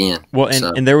get it again. Well,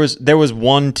 and there was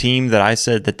one team that I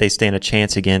said that they stand a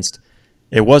chance against.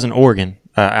 It wasn't Oregon.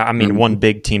 One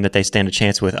big team that they stand a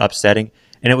chance with upsetting.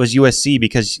 And it was USC,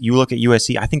 because you look at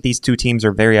USC, I think these two teams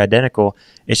are very identical.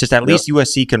 It's just at least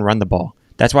USC can run the ball.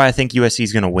 That's why I think USC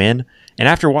is going to win. And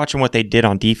after watching what they did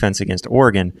on defense against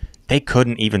Oregon, they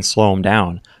couldn't even slow them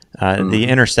down. The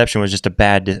interception was just a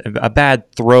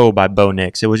bad throw by Bo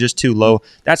Nix. It was just too low.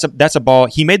 That's a ball.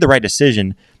 He made the right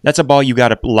decision. That's a ball you got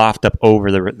to loft up over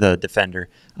the defender.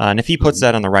 And if he puts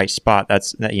that on the right spot,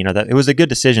 it was a good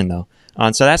decision though.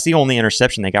 So that's the only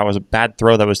interception they got, was a bad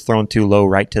throw that was thrown too low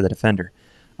right to the defender.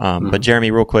 But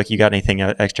Jeremy, real quick, you got anything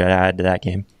extra to add to that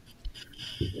game?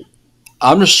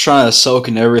 I'm just trying to soak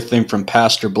in everything from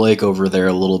Pastor Blake over there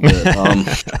a little bit.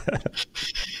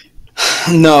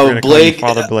 No, Blake.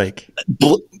 Father Blake.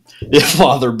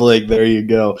 Father Blake, there you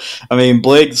go. I mean,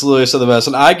 Blake's literally said the best.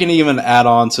 And I can even add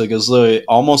on to it, because literally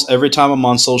almost every time I'm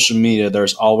on social media,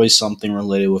 there's always something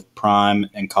related with Prime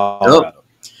and Colorado. Yep.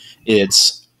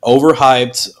 It's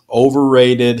overhyped,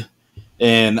 overrated.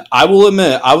 And I will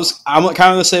admit, I'm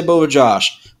kind of the same boat with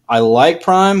Josh. I like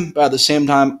Prime, but at the same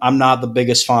time, I'm not the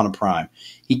biggest fan of Prime.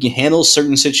 He can handle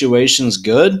certain situations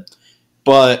good,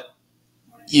 but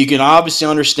you can obviously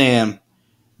understand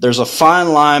there's a fine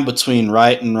line between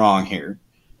right and wrong here.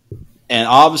 And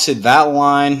obviously that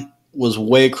line was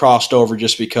way crossed over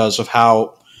just because of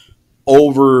how I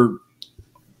don't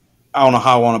know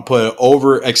how I want to put it,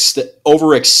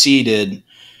 over exceeded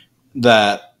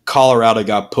that Colorado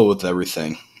got put with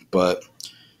everything. But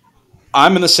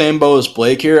I'm in the same boat as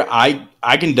Blake here. I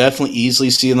can definitely easily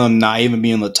see them not even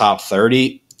be in the top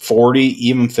 30, 40,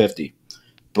 even 50.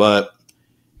 But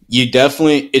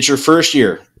it's your first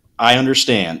year. I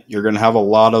understand. You're going to have a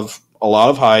lot of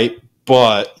hype,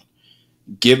 but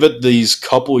give it these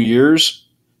couple years,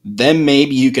 then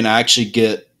maybe you can actually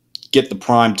get the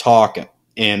Prime talking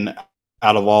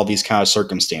out of all these kind of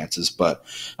circumstances. But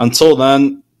until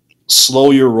then,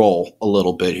 slow your roll a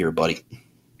little bit here, buddy.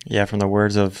 Yeah, from the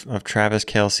words of Travis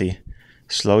Kelce,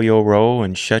 slow your roll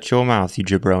and shut your mouth, you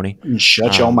jabroni.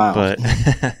 Shut your mouth. But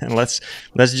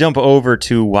let's jump over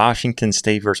to Washington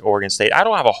State versus Oregon State. I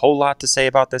don't have a whole lot to say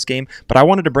about this game, but I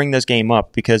wanted to bring this game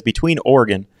up because between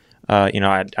Oregon,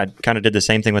 I kind of did the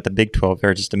same thing with the Big 12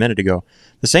 there just a minute ago.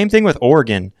 The same thing with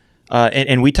Oregon,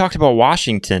 and we talked about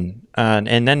Washington,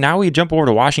 and then now we jump over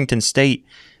to Washington State.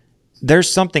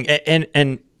 There's something,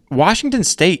 and Washington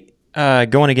State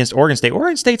going against Oregon State.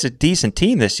 Oregon State's a decent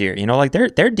team this year. Like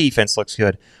their defense looks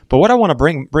good. But what I want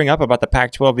to bring up about the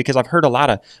Pac-12, because I've heard a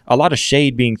lot of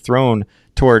shade being thrown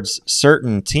towards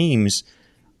certain teams,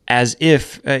 as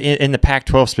if in the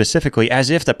Pac-12 specifically, as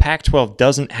if the Pac-12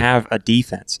 doesn't have a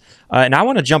defense. And I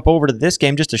want to jump over to this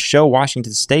game just to show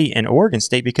Washington State and Oregon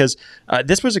State, because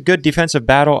this was a good defensive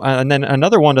battle. And then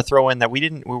another one to throw in that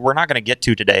we're not going to get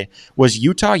to today was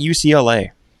Utah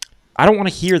UCLA. I don't want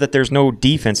to hear that there's no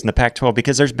defense in the Pac-12,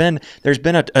 because there's been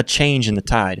a change in the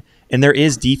tide, and there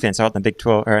is defense out in the Big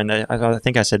 12, or I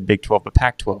think I said Big 12, but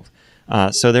Pac-12.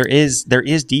 So there is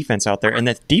defense out there, and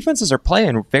the defenses are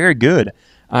playing very good.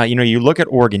 You look at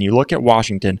Oregon, you look at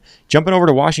Washington. Jumping over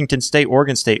to Washington State,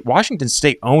 Oregon State. Washington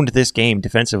State owned this game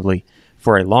defensively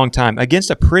for a long time against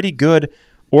a pretty good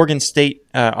Oregon State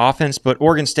offense, but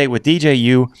Oregon State with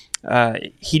DJU,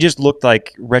 he just looked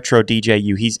like retro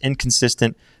DJU. He's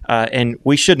inconsistent, and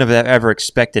we shouldn't have ever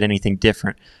expected anything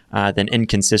different than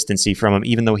inconsistency from him,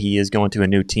 even though he is going to a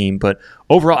new team. But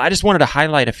overall, I just wanted to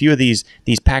highlight a few of these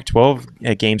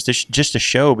Pac-12 games just to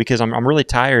show, because I'm really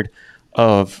tired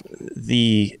of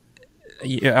the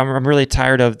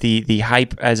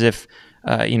hype as if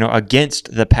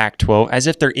against the Pac-12, as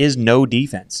if there is no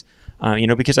defense.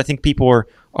 Because I think people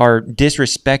are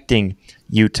disrespecting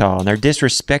Utah, and they're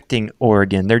disrespecting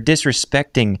Oregon, they're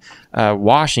disrespecting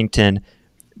Washington,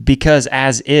 because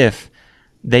as if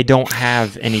they don't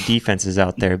have any defenses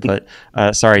out there. But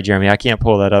sorry, Jeremy, I can't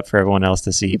pull that up for everyone else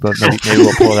to see. But maybe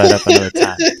we'll pull that up another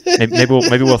time.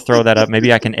 Maybe we'll throw that up.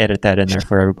 Maybe I can edit that in there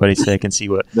for everybody so they can see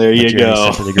what. There you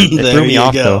go. It threw me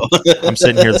off though. I'm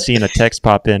sitting here seeing a text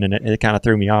pop in, and it kind of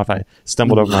threw me off. I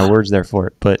stumbled over my words there for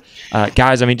it. But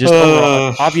guys, I mean, just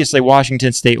overall, obviously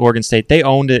Washington State, Oregon State, they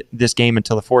owned this game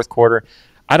until the fourth quarter.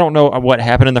 I don't know what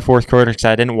happened in the fourth quarter because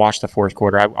I didn't watch the fourth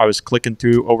quarter. I was clicking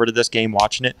through over to this game,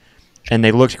 watching it, and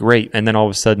they looked great. And then all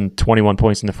of a sudden, 21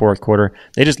 points in the fourth quarter.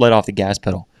 They just let off the gas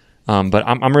pedal. But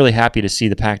I'm really happy to see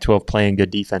the Pac-12 playing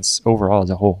good defense overall as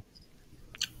a whole.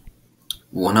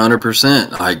 100%.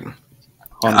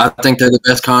 I think they're the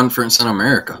best conference in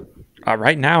America.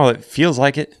 Right now, it feels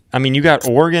like it. I mean, you got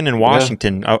Oregon and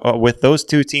Washington. Yeah. With those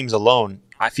two teams alone,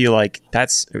 I feel like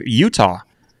that's Utah.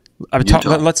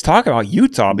 Let's talk about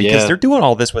Utah, because they're doing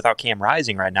all this without Cam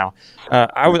Rising right now.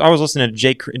 I was listening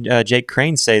to Jake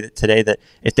Crane say that today that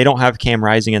if they don't have Cam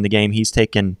Rising in the game, he's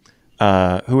taking who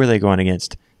are they going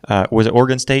against? Was it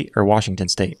Oregon State or Washington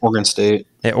State? Oregon State.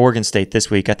 At Oregon State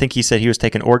this week. I think he said he was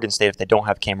taking Oregon State if they don't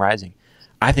have Cam Rising.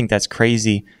 I think that's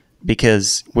crazy,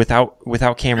 because without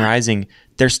Cam Rising,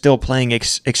 they're still playing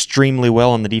extremely well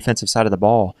on the defensive side of the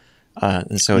ball.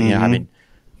 And so, I mean.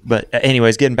 But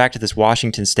anyways, getting back to this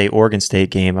Washington State Oregon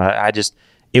State game,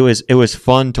 it was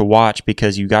fun to watch,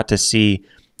 because you got to see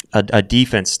a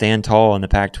defense stand tall in the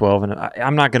Pac-12, and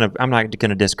I'm not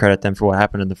gonna discredit them for what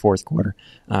happened in the fourth quarter,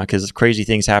 because crazy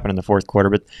things happened in the fourth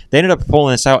quarter. But they ended up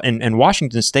pulling this out, and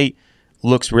Washington State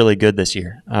looks really good this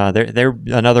year. They're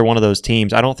another one of those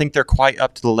teams. I don't think they're quite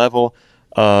up to the level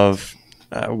of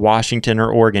Washington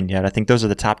or Oregon yet. I think those are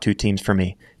the top two teams for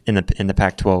me in the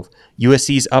Pac-12.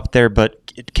 USC's up there, but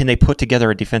can they put together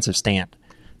a defensive stand?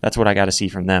 That's what I got to see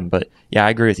from them. But yeah, I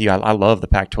agree with you. I love the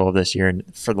Pac-12 this year, and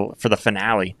for the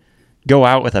finale, go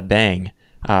out with a bang.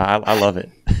 I love it.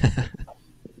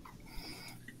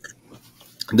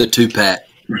 The two-pack.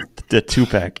 The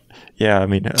two-pack. Yeah, I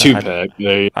mean, two-pack.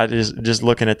 I just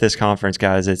looking at this conference,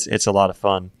 guys. It's a lot of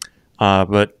fun.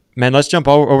 But man, let's jump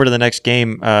over to the next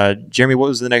game. Jeremy, what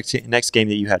was the next game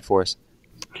that you had for us?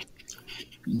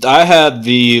 I had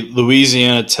the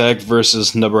Louisiana Tech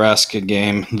versus Nebraska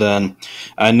game. Then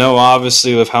I know,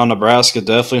 obviously, with how Nebraska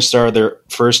definitely started their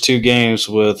first two games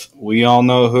with we all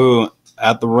know who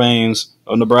at the reins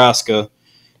of Nebraska.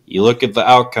 You look at the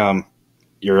outcome,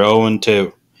 you're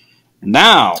 0-2.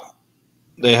 Now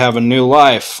they have a new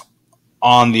life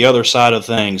on the other side of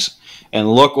things, and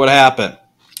look what happened.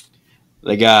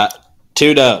 They got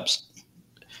 2 dubs.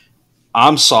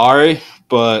 I'm sorry,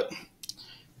 but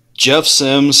Jeff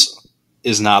Sims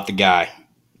is not the guy.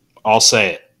 I'll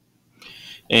say it.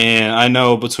 And I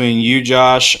know between you,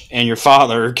 Josh, and your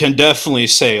father can definitely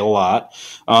say a lot.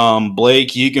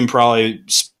 Blake, you can probably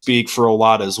speak for a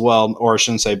lot as well, or I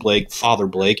shouldn't say Blake, Father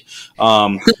Blake.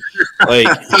 Like,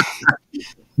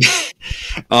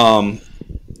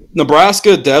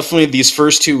 Nebraska definitely these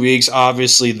first 2 weeks,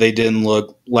 obviously they didn't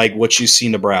look like what you see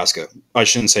Nebraska. I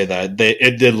shouldn't say that.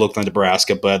 It did look like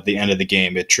Nebraska, but at the end of the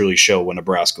game, it truly showed what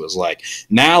Nebraska was like.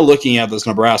 Now looking at this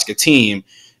Nebraska team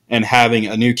and having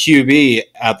a new QB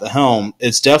at the helm,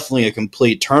 it's definitely a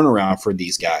complete turnaround for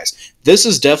these guys. This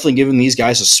is definitely giving these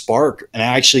guys a spark and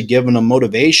actually giving them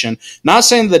motivation. Not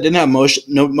saying that they didn't have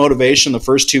no motivation the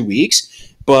first 2 weeks,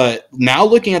 but now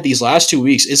looking at these last 2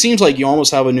 weeks, it seems like you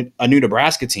almost have a new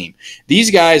Nebraska team.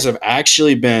 These guys have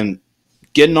actually been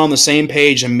getting on the same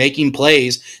page and making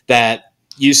plays that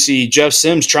you see Jeff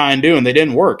Sims try and do, and they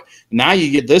didn't work. Now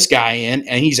you get this guy in,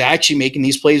 and he's actually making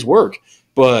these plays work.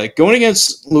 But going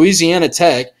against Louisiana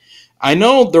Tech, I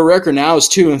know the record now is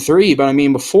 2-3, but I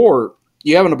mean before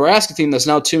you have a Nebraska team that's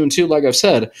now 2-2, like I've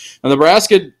said. And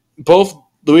Nebraska, both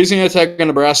Louisiana Tech and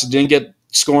Nebraska didn't get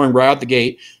scoring right out the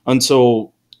gate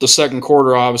until the second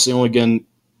quarter, obviously only getting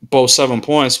both 7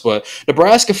 points. But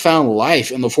Nebraska found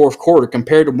life in the fourth quarter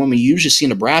compared to when we usually see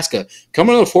Nebraska.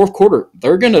 Coming into the fourth quarter,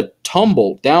 they're going to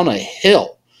tumble down a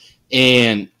hill.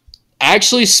 And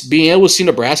actually being able to see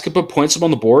Nebraska put points up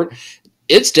on the board,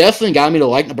 it's definitely got me to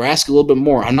like Nebraska a little bit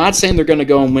more. I'm not saying they're going to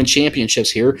go and win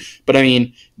championships here, but I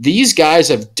mean, these guys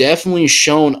have definitely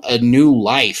shown a new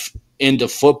life into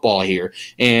football here.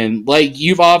 And like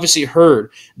you've obviously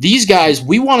heard, these guys,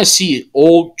 we want to see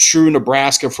old, true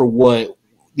Nebraska for what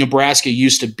Nebraska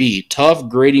used to be. Tough,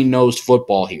 gritty-nosed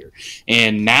football here.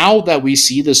 And now that we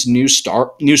see this new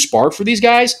spark for these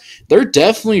guys, they're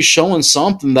definitely showing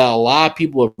something that a lot of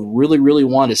people have really, really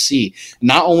wanted to see.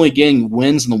 Not only getting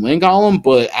wins in the win column,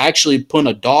 but actually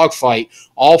putting a dogfight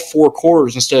all 4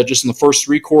 quarters instead of just in the first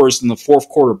 3 quarters in the fourth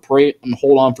quarter. Pray and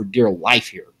hold on for dear life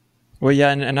here. Well,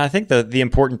 yeah, and I think the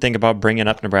important thing about bringing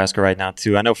up Nebraska right now,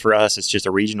 too, I know for us it's just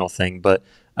a regional thing, but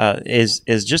is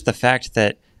just the fact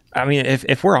that, I mean,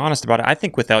 if we're honest about it, I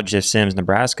think without Jeff Sims,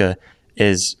 Nebraska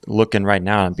is looking right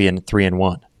now at being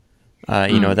 3-1.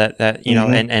 You know that you know,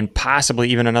 and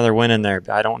possibly even another win in there.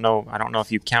 I don't know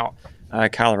if you count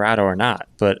Colorado or not,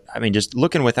 but I mean, just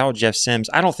looking without Jeff Sims,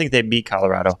 I don't think they beat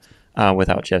Colorado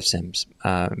without Jeff Sims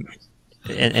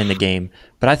in the game,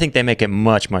 but I think they make it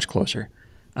much closer.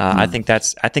 I think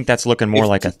that's looking more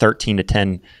like a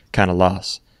 13-10 kind of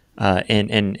loss.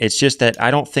 And it's just that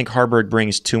I don't think Harburg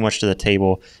brings too much to the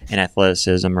table in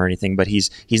athleticism or anything, but he's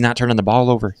not turning the ball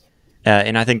over.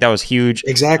 And I think that was huge.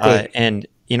 Exactly. And,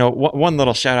 you know, one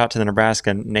little shout out to the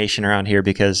Nebraska nation around here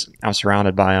because I'm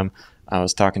surrounded by them. I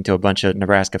was talking to a bunch of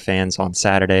Nebraska fans on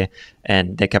Saturday,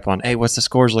 and they kept on, hey, what's the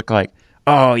scores look like?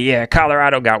 Oh, yeah,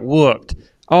 Colorado got whooped.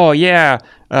 Oh, yeah,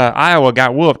 Iowa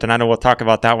got whooped. And I know we'll talk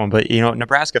about that one, but, you know,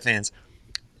 Nebraska fans,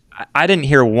 I didn't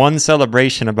hear one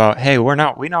celebration about, hey, we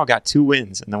now got 2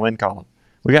 wins in the win column.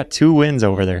 We got 2 wins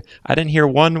over there. I didn't hear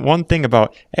one thing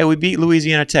about, hey, we beat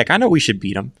Louisiana Tech. I know we should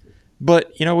beat them,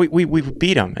 but you know we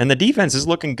beat them, and the defense is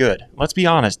looking good. Let's be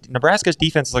honest. Nebraska's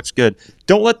defense looks good.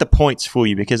 Don't let the points fool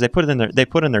you because they put in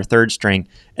their third string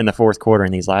in the fourth quarter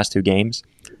in these last 2 games.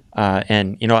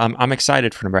 And you know I'm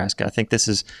excited for Nebraska. I think this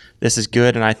is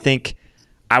good, and I think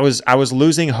I was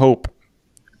losing hope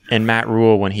in Matt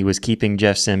Rule when he was keeping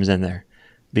Jeff Sims in there,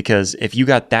 because if you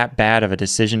got that bad of a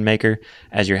decision maker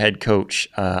as your head coach,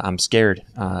 I'm scared.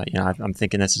 You know, I'm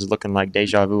thinking this is looking like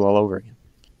deja vu all over again.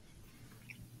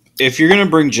 If you're going to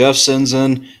bring Jeff Sims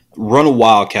in, run a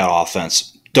wildcat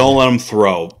offense. Don't let him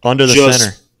throw under the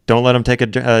center. Don't let him take any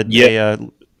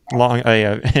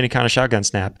kind of shotgun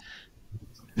snap.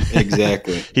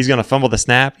 Exactly. He's going to fumble the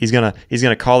snap. He's going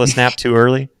to call the snap too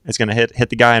early. It's going to hit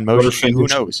the guy in motion. Who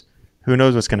knows? Who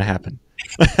knows what's going to happen?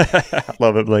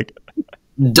 Love it, Blake.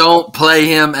 Don't play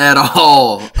him at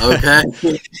all, okay?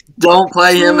 Don't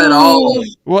play him at all.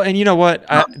 Well, and you know what?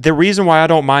 The reason why I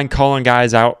don't mind calling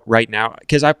guys out right now,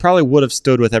 because I probably would have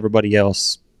stood with everybody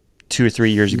else 2 or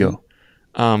 3 years ago.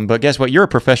 But guess what? You're a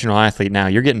professional athlete now.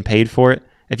 You're getting paid for it.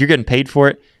 If you're getting paid for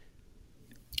it,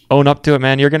 own up to it,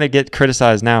 man. You're going to get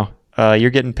criticized now. You're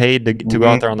getting paid to go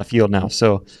out there on the field now.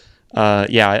 So,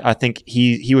 yeah, I think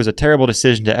he was a terrible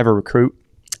decision to ever recruit.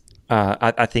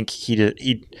 I think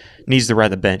he needs to ride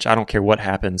the bench. I don't care what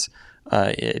happens,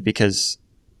 because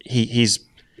he's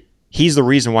the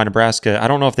reason why Nebraska, I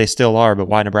don't know if they still are, but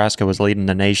why Nebraska was leading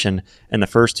the nation in the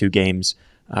first 2 games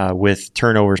with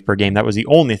turnovers per game. That was the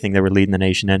only thing they were leading the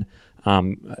nation in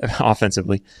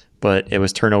offensively, but it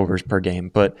was turnovers per game.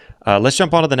 But let's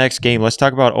jump on to the next game. Let's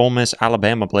talk about Ole Miss,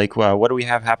 Alabama, Blake. What do we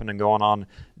have happening going on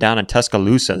down in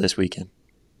Tuscaloosa this weekend?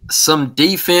 Some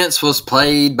defense was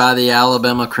played by the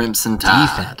Alabama Crimson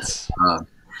Tide. Defense.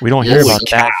 We don't hear Holy about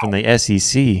that from the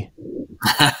SEC.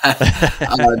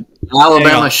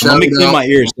 Alabama showed Let me clean up. my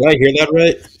ears. Did I hear that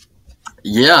right?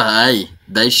 Yeah, hey,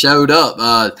 they showed up.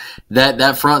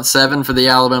 That front seven for the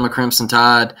Alabama Crimson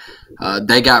Tide,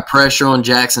 they got pressure on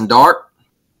Jackson Dart.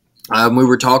 We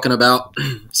were talking about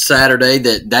Saturday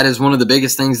that is one of the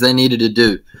biggest things they needed to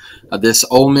do. This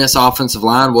Ole Miss offensive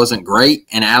line wasn't great,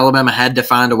 and Alabama had to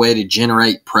find a way to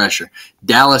generate pressure.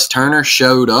 Dallas Turner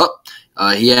showed up.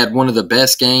 He had one of the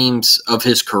best games of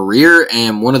his career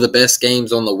and one of the best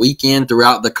games on the weekend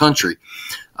throughout the country.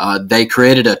 They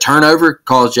created a turnover,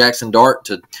 caused Jackson Dart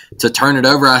to turn it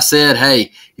over. I said,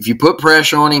 hey, if you put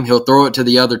pressure on him, he'll throw it to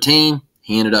the other team.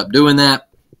 He ended up doing that.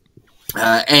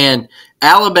 And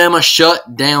Alabama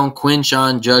shut down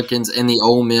Quinshon Judkins in the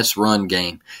Ole Miss run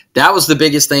game. That was the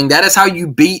biggest thing. That is how you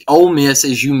beat Ole Miss,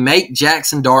 is you make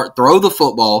Jackson Dart throw the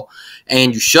football,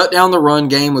 and you shut down the run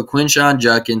game with Quinshon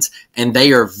Judkins, and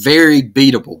they are very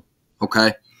beatable.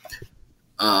 Okay.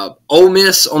 Ole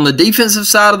Miss on the defensive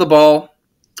side of the ball,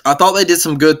 I thought they did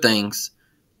some good things,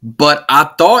 but I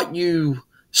thought you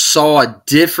saw a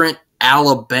different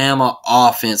Alabama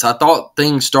offense. I thought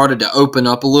things started to open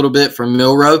up a little bit for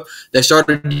Milroe. They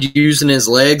started using his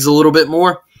legs a little bit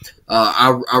more.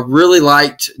 I really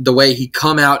liked the way he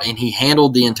come out and he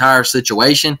handled the entire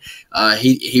situation.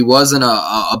 He wasn't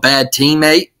a bad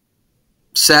teammate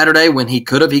Saturday when he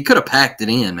could have packed it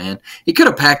in, man. He could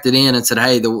have packed it in and said,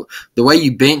 hey, the way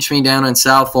you benched me down in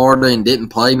South Florida and didn't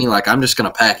play me, like, I'm just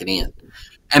going to pack it in.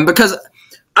 And because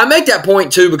I make that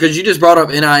point, too, because you just brought up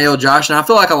NIL, Josh, and I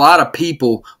feel like a lot of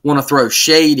people want to throw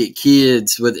shade at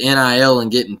kids with NIL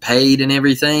and getting paid and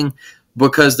everything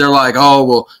because they're like, oh,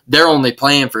 well, they're only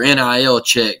playing for NIL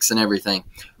checks and everything.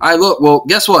 All right, look, well,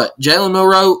 guess what? Jalen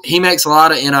Milroe, he makes a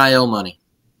lot of NIL money,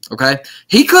 okay?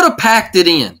 He could have packed it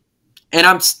in. And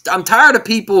I'm tired of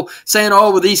people saying,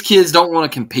 oh, well, these kids don't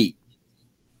want to compete.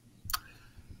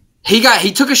 He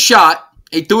took a shot.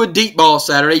 He threw a deep ball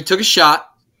Saturday. He took a shot.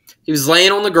 He was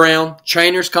laying on the ground.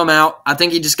 Trainers come out. I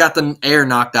think he just got the air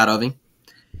knocked out of him.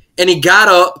 And he got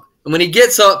up. And when he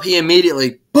gets up, he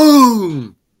immediately,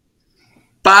 boom,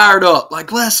 fired up.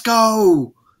 Like, let's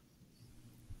go.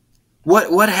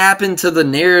 What happened to the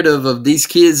narrative of these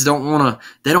kids don't want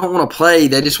to play.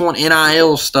 They just want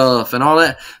NIL stuff and all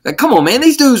that. Like, come on, man.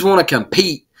 These dudes want to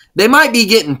compete. They might be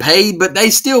getting paid, but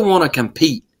they still want to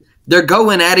compete. They're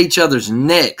going at each other's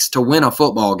necks to win a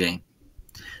football game.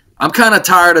 I'm kind of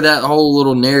tired of that whole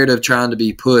little narrative trying to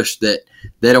be pushed that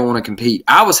they don't want to compete.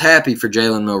 I was happy for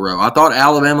Jalen Milroe. I thought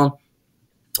Alabama,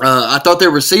 I thought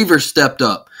their receivers stepped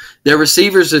up. Their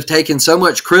receivers have taken so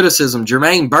much criticism.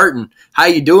 Jermaine Burton, how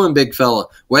you doing, big fella?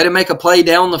 Way to make a play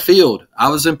down the field. I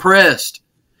was impressed.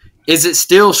 Is it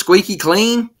still squeaky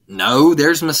clean? No,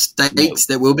 there's mistakes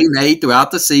that will be made throughout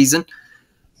the season.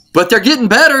 But they're getting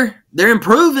better. They're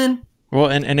improving. Well,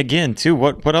 and again, too,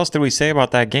 what else did we say about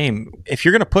that game? If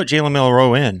you're going to put Jalen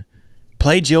Milroe in,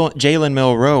 play Jalen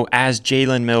Milroe as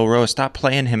Jalen Milroe. Stop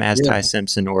playing him as Ty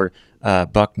Simpson or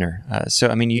Buckner. So,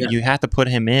 I mean, you have to put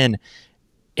him in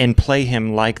and play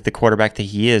him like the quarterback that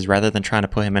he is rather than trying to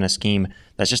put him in a scheme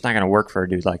that's just not going to work for a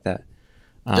dude like that.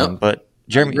 But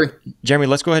Jeremy,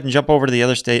 let's go ahead and jump over to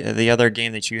the other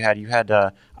game that you had. You had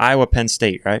Iowa Penn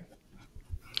State, right?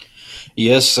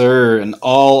 Yes, sir. And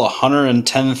all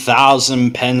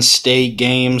 110,000 Penn State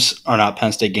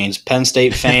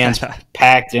fans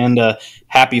packed into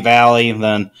Happy Valley. And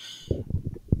then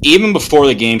even before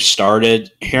the game started,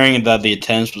 hearing that the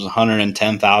attendance was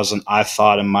 110,000, I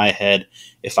thought in my head,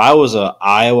 if I was an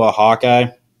Iowa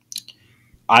Hawkeye,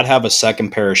 I'd have a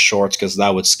second pair of shorts because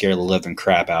that would scare the living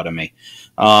crap out of me.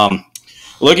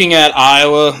 Looking at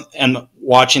Iowa and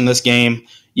watching this game,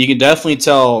 you can definitely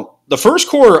tell the first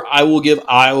quarter, I will give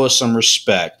Iowa some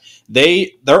respect.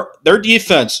 Their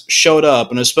defense showed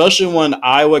up, and especially when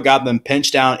Iowa got them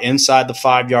pinched down inside the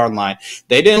 5-yard line,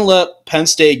 they didn't let Penn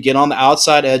State get on the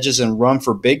outside edges and run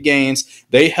for big gains.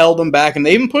 They held them back, and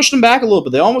they even pushed them back a little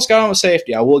bit. They almost got on a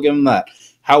safety. I will give them that.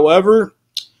 However,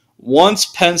 once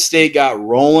Penn State got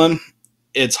rolling,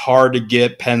 it's hard to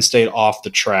get Penn State off the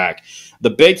track. The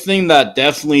big thing that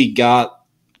definitely got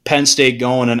Penn State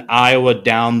going and Iowa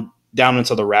down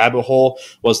into the rabbit hole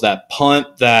was that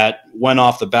punt that went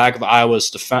off the back of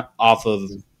Iowa's off of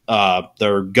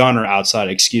their gunner outside,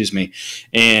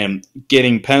 and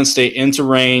getting Penn State into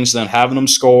range, then having them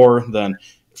score. Then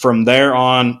from there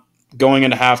on, going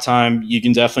into halftime, you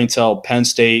can definitely tell Penn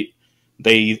State,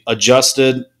 they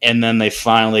adjusted, and then they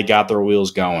finally got their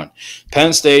wheels going.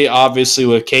 Penn State, obviously,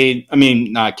 with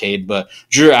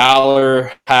Drew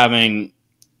Aller having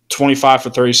 25 for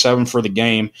 37 for the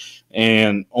game.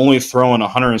 and only throwing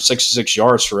 166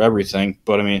 yards for everything.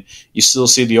 But, I mean, you still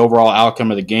see the overall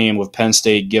outcome of the game with Penn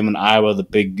State giving Iowa the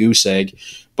big goose egg.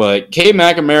 But Cade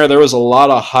McNamara, there was a lot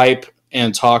of hype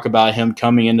and talk about him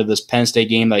coming into this Penn State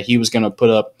game that he was going to put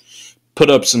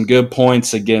up some good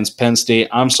points against Penn State.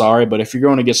 I'm sorry, but if you're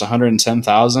going against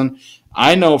 110,000,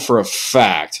 I know for a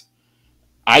fact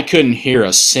I couldn't hear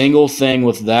a single thing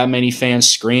with that many fans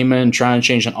screaming, trying to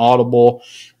change an audible.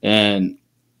 And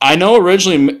I know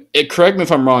originally, correct me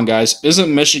if I'm wrong, guys,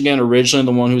 isn't Michigan originally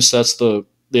the one who sets the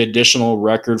additional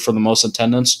record for the most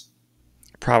attendance?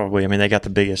 Probably. I mean, they got the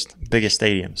biggest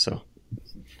stadium, so.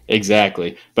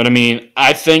 Exactly. But, I mean,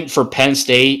 I think for Penn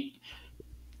State,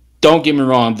 don't get me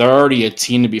wrong, they're already a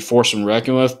team to be forced and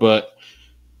reckoned with, but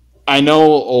I know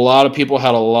a lot of people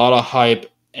had a lot of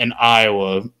hype in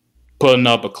Iowa putting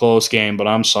up a close game, but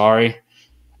I'm sorry.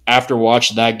 After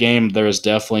watching that game, there is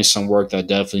definitely some work that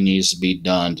definitely needs to be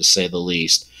done, to say the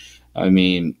least. I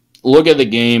mean, look at the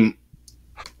game.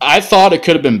 I thought it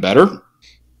could have been better,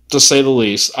 to say the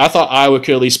least. I thought Iowa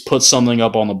could at least put something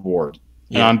up on the board,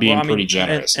 and I'm being pretty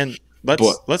generous. And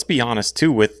let's be honest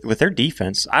too with their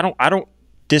defense. I don't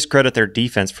discredit their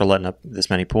defense for letting up this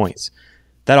many points.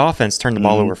 That offense turned the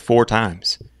ball over 4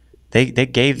 times. They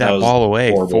gave that ball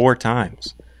away horrible. 4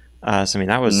 times. So I mean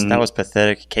that was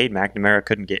pathetic. Cade McNamara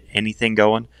couldn't get anything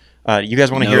going. You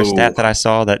guys want to hear a stat that I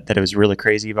saw that it was really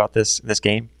crazy about this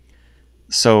game?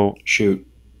 So shoot,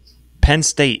 Penn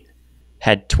State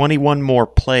had 21 more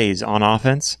plays on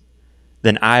offense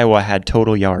than Iowa had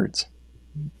total yards.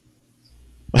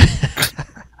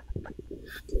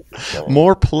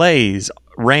 More plays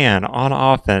ran on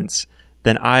offense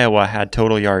than Iowa had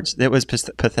total yards. It was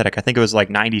pathetic. I think it was like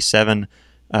 97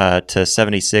 to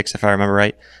 76, if I remember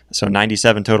right. So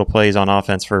 97 total plays on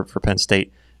offense for Penn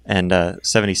State, and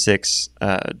 76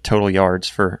 total yards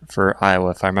for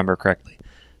Iowa, if I remember correctly.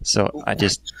 So I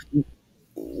just...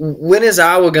 When is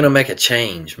Iowa going to make a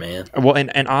change, man? Well,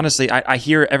 and honestly, I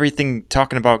hear everything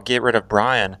talking about get rid of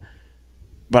Brian,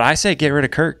 but I say get rid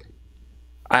of Kirk.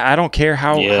 I don't care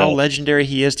how legendary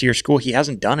he is to your school. He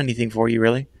hasn't done anything for you,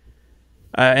 really.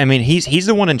 I mean, he's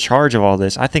the one in charge of all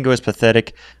this. I think it was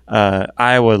pathetic.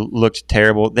 Iowa looked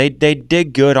terrible. They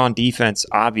did good on defense.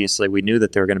 Obviously, we knew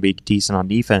that they were going to be decent on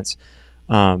defense,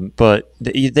 but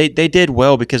they did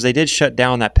well because they did shut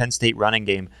down that Penn State running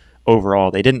game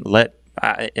overall. They didn't let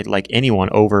anyone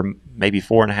over maybe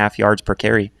 4.5 yards per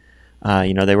carry.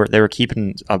 They were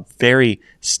keeping a very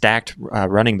stacked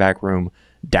running back room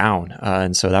down,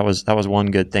 and so that was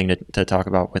one good thing to talk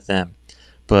about with them.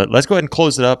 But let's go ahead and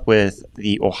close it up with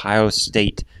the Ohio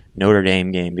State Notre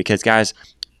Dame game because, guys,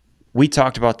 we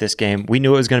talked about this game. We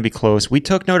knew it was going to be close. We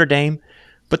took Notre Dame,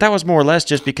 but that was more or less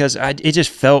just because it just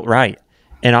felt right.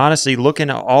 And honestly, looking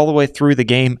all the way through the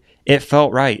game, it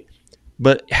felt right.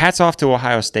 But hats off to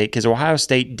Ohio State because Ohio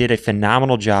State did a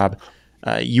phenomenal job.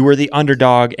 You were the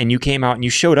underdog, and you came out and you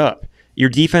showed up. Your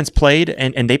defense played,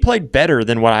 and they played better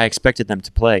than what I expected them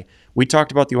to play. We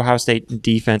talked about the Ohio State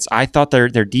defense. I thought their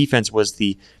defense was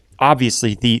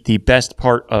obviously the best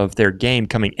part of their game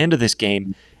coming into this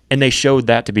game, and they showed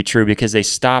that to be true because they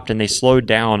stopped and they slowed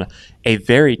down a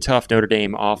very tough Notre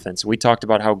Dame offense. We talked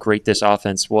about how great this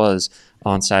offense was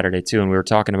on Saturday too, and we were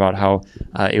talking about how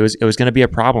it was going to be a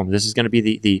problem. This is going to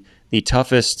be the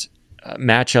toughest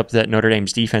matchup that Notre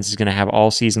Dame's defense is going to have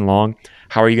all season long.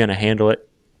 How are you going to handle it?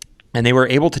 And they were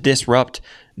able to disrupt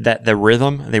the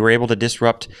rhythm. They were able to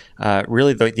disrupt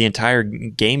really the entire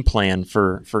game plan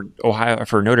for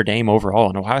Notre Dame overall.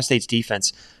 And Ohio State's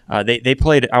defense, they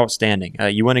played outstanding.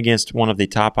 You went against one of the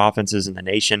top offenses in the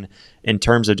nation in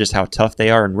terms of just how tough they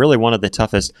are, and really one of the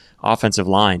toughest offensive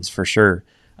lines for sure.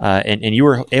 And you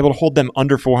were able to hold them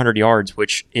under 400 yards,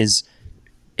 which is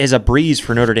a breeze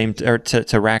for Notre Dame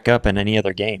to rack up in any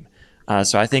other game.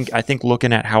 So I think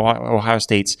looking at how Ohio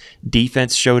State's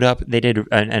defense showed up, they did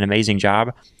an amazing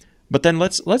job. But then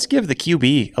let's give the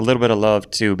QB a little bit of love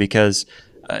too, because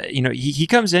he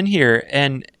comes in here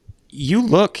and you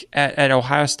look at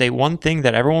Ohio State. One thing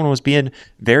that everyone was being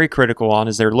very critical on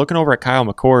is they're looking over at Kyle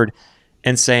McCord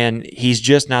and saying he's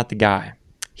just not the guy.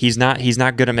 He's not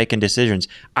good at making decisions.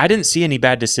 I didn't see any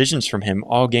bad decisions from him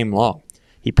all game long.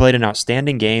 He played an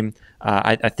outstanding game.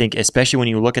 I think especially when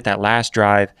you look at that last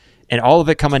drive. And all of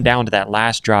it coming down to that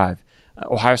last drive.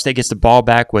 Ohio State gets the ball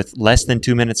back with less than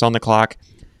 2 minutes on the clock.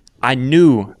 I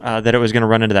knew that it was going to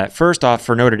run into that. First off,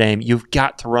 for Notre Dame, you've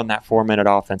got to run that 4-minute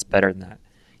offense better than that.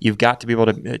 You've got to be able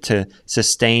to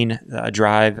sustain a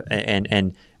drive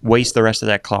and waste the rest of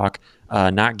that clock,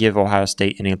 not give Ohio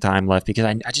State any time left, because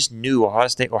I just knew Ohio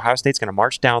State's going to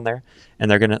march down there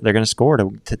and they're going to score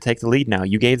to take the lead now.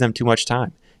 You gave them too much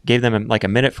time. Gave them like a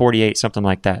minute 48, something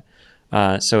like that.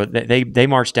 So they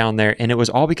marched down there, and it was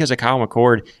all because of Kyle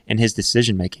McCord and his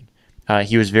decision making.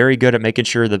 He was very good at making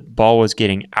sure the ball was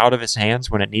getting out of his hands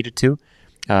when it needed to.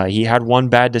 He had one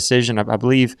bad decision, I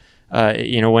believe.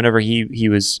 Whenever he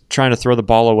was trying to throw the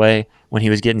ball away when he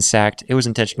was getting sacked, it was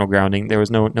intentional grounding. There was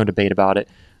no debate about it.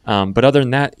 But other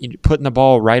than that, putting the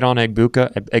ball right on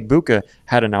Egbuka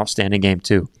had an outstanding game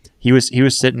too. He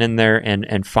was sitting in there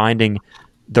and finding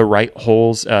the right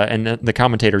holes, and the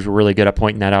commentators were really good at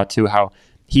pointing that out too, how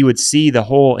he would see the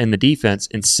hole in the defense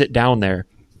and sit down there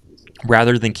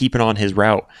rather than keeping on his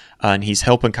route. And he's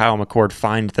helping Kyle McCord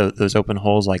find those open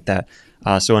holes like that.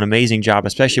 So an amazing job,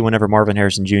 especially whenever Marvin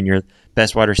Harrison Jr.,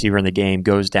 best wide receiver in the game,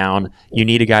 goes down. You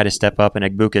need a guy to step up, and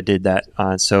Egbuka did that.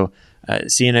 So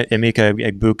seeing Emeka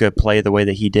Egbuka play the way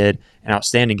that he did, an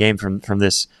outstanding game from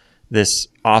this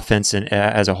offense and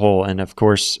as a whole. And of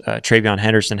course, Travion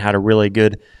Henderson had a really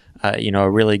good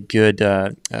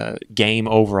game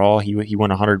overall. He won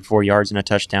 104 yards and a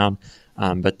touchdown.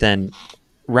 But then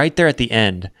right there at the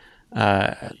end,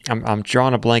 I'm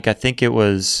drawing a blank. I think it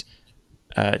was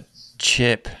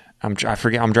Chip. I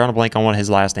forget. I'm drawing a blank on what his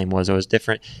last name was. It was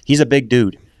different. He's a big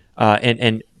dude,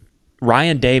 and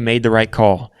Ryan Day made the right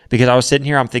call, because I was sitting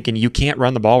here, I'm thinking, you can't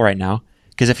run the ball right now,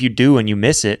 because if you do and you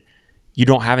miss it, you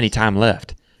don't have any time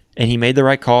left. And he made the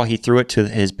right call. He threw it to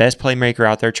his best playmaker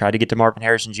out there, tried to get to Marvin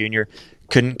Harrison Jr.,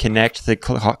 couldn't connect. The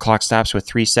clock stops with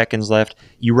 3 seconds left.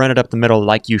 You run it up the middle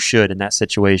like you should in that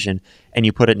situation, and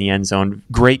you put it in the end zone.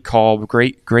 Great call,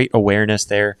 great awareness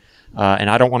there. And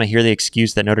I don't want to hear the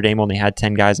excuse that Notre Dame only had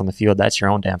 10 guys on the field. That's your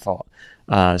own damn fault.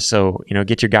 So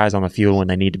get your guys on the field when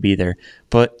they need to be there.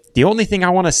 But the only thing I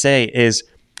want to say is,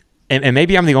 and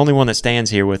maybe I'm the only one that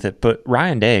stands here with it, but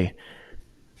Ryan Day,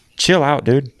 chill out,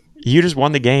 dude. You just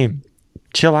won the game.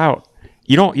 Chill out.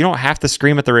 You don't have to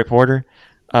scream at the reporter.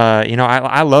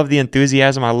 I love the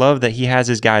enthusiasm. I love that he has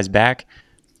his guys back.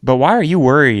 But why are you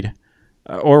worried?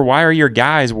 Or why are your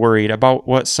guys worried about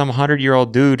what some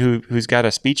 100-year-old dude who's got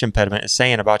a speech impediment is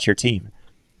saying about your team?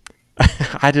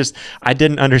 I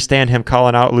didn't understand him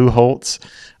calling out Lou Holtz.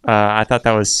 I thought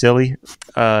that was silly,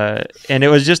 and it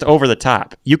was just over the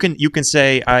top. You can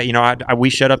say, we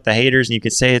shut up the haters, and you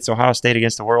can say it's Ohio State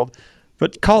against the world,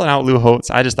 but calling out Lou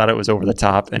Holtz, I just thought it was over the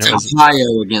top. And it was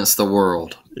Ohio against the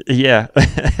world. Yeah.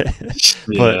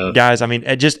 But guys, I mean,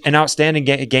 just an outstanding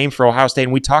game for Ohio State.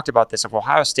 And we talked about this. If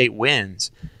Ohio State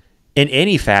wins in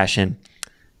any fashion,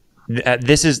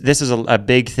 this is a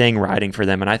big thing riding for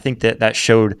them. And I think that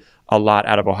showed a lot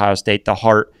out of Ohio State, the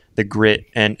heart, the grit,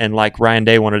 and like Ryan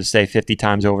Day wanted to say 50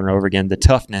 times over and over again, the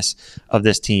toughness of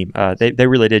this team. They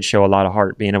really did show a lot of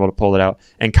heart being able to pull it out.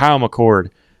 And Kyle McCord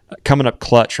coming up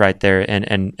clutch right there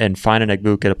and finding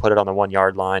Egbuka to put it on the 1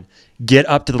 yard line, get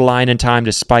up to the line in time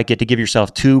to spike it, to give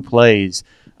yourself 2 plays.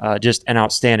 Just an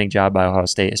outstanding job by Ohio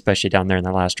State, especially down there in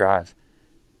their last drive.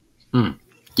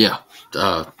 Yeah.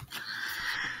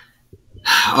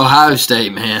 Ohio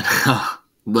State, man.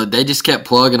 But they just kept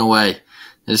plugging away.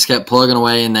 They just kept plugging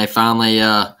away, and they finally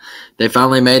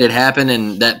made it happen.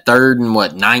 And that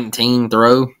 3rd and 19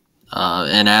 throw,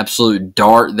 an absolute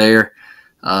dart there.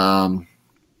 And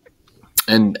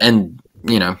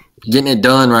getting it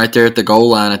done right there at the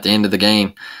goal line at the end of the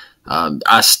game. I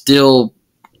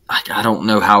don't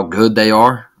know how good they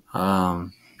are. I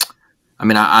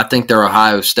think they're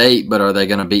Ohio State, but are they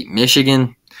going to beat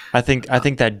Michigan? I think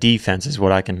that defense is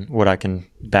what I can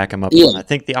back them up on. I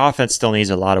think the offense still needs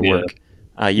a lot of work.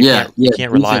 You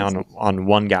can't rely on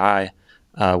one guy,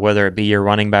 whether it be your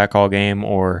running back all game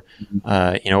or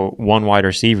one wide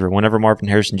receiver. Whenever Marvin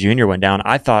Harrison Jr. went down,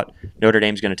 I thought Notre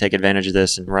Dame's going to take advantage of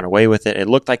this and run away with it. It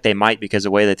looked like they might, because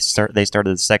the way they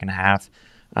started the second half.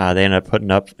 They ended up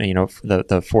putting up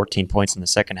the 14 points in the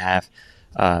second half.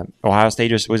 Ohio State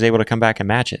just was able to come back and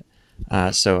match it.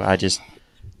 So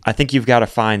I think you've got to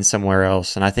find somewhere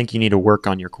else, and I think you need to work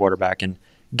on your quarterback and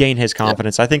gain his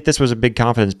confidence. I think this was a big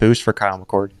confidence boost for Kyle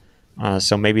McCord.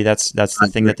 So maybe that's the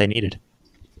thing that they needed.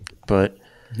 But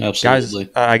absolutely,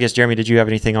 guys, I guess, Jeremy, did you have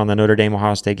anything on the Notre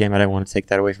Dame-Ohio State game? I didn't want to take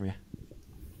that away from you.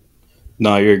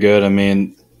 No, you're good. I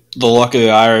mean, the luck of the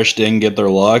Irish didn't get their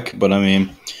luck, but I mean,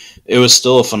 it was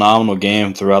still a phenomenal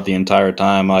game throughout the entire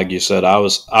time. Like you said, I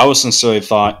was sincerely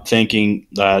thinking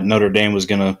that Notre Dame was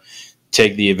going to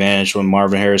take the advantage when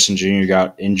Marvin Harrison Jr.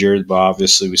 got injured, but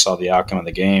obviously we saw the outcome of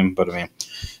the game. But I mean,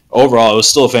 overall, it was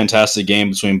still a fantastic game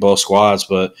between both squads,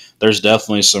 but there's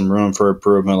definitely some room for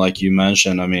improvement, like you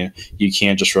mentioned. I mean, you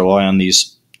can't just rely on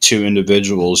these 2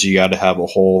 individuals. You got to have a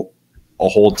whole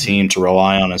team to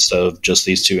rely on instead of just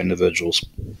these 2 individuals.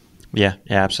 Yeah,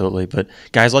 absolutely. But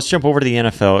guys, let's jump over to the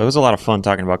NFL. It was a lot of fun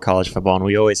talking about college football, and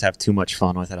we always have too much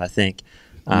fun with it, I think.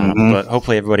 But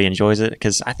hopefully everybody enjoys it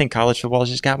because I think college football has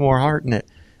just got more heart in it.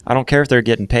 I don't care if they're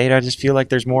getting paid. I just feel like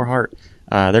there's more heart.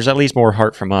 There's at least more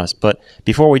heart from us. But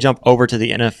before we jump over to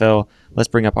the NFL, let's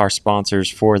bring up our sponsors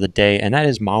for the day, and that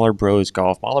is Mahler Bros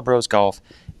Golf. Mahler Bros Golf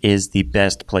is the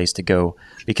best place to go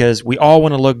because we all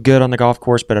want to look good on the golf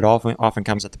course, but it often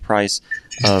comes at the price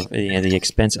of the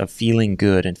expense of feeling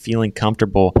good and feeling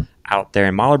comfortable out there.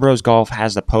 And Mahler Bros Golf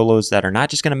has the polos that are not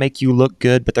just going to make you look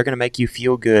good, but they're going to make you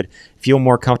feel good, feel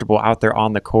more comfortable out there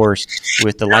on the course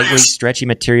with the lightweight, stretchy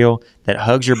material that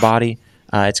hugs your body.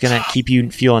 It's going to keep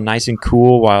you feeling nice and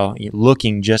cool while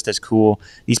looking just as cool.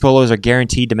 These polos are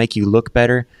guaranteed to make you look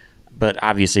better, but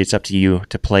obviously it's up to you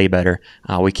to play better.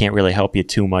 We can't really help you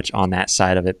too much on that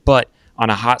side of it. But on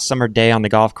a hot summer day on the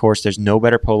golf course, there's no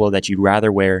better polo that you'd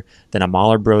rather wear than a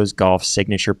Mahler Bros Golf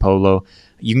signature polo.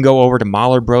 You can go over to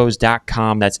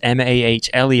MahlerBros.com, that's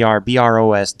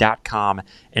MahlerBros.com,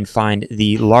 and find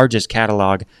the largest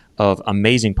catalog of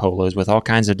amazing polos with all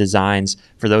kinds of designs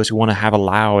for those who want to have a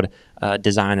loud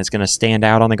design that's going to stand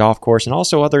out on the golf course, and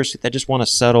also others that just want a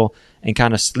subtle and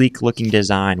kind of sleek-looking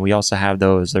design. We also have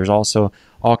those. There's also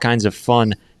all kinds of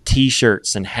fun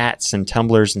T-shirts and hats and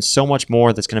tumblers and so much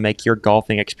more that's going to make your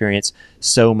golfing experience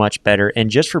so much better. And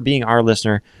just for being our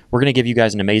listener, we're going to give you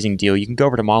guys an amazing deal. You can go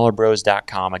over to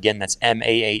MahlerBros.com. Again, that's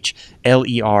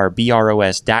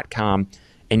MahlerBros.com,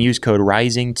 and use code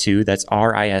RISING2, that's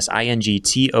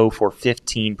RISINGTO, for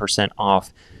 15%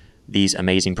 off these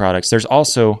amazing products. There's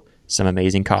also some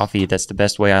amazing coffee. That's the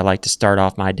best way I like to start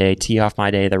off my day, tee off my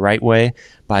day the right way,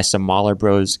 by some Mahler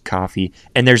Bros coffee.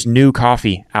 And there's new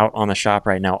coffee out on the shop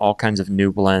right now, all kinds of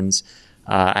new blends.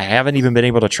 I haven't even been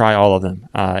able to try all of them,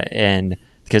 and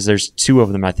because there's 2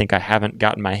 of them I think I haven't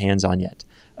gotten my hands on yet.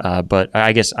 But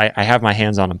I guess I have my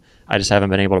hands on them. I just haven't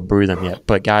been able to brew them yet.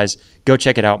 But guys, go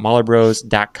check it out,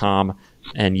 MahlerBros.com,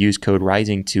 and use code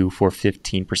RISING2 for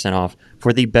 15% off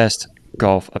for the best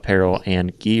golf apparel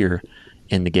and gear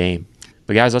in the game.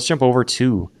 But guys, let's jump over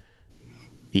to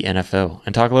the NFL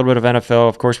and talk a little bit of NFL.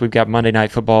 Of course, we've got Monday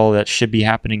Night Football that should be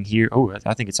happening here. Oh,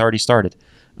 I think it's already started.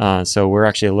 So we're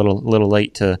actually a little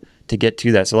late to get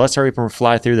to that. So let's hurry up and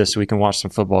fly through this so we can watch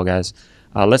some football, guys.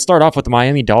 Let's start off with the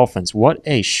Miami Dolphins. What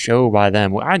a show by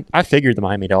them. I figured the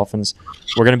Miami Dolphins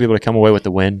were going to be able to come away with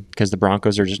the win because the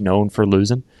Broncos are just known for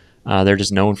losing. They're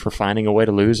just known for finding a way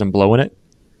to lose and blowing it.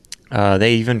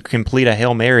 They even complete a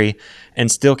Hail Mary and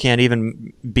still can't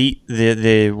even beat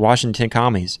the Washington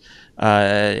Commies.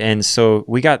 And so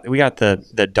we got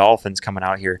the Dolphins coming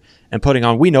out here and putting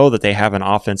on. We know that they have an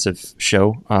offensive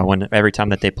show every time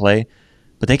that they play,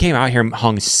 but they came out here and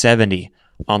hung 70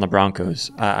 on the Broncos.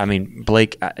 I mean,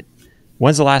 Blake,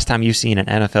 when's the last time you've seen an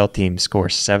NFL team score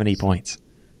 70 points?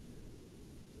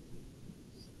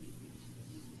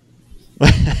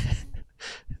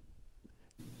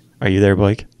 Are you there,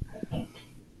 Blake?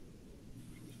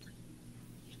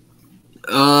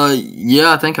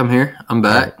 Yeah, I think I'm here. I'm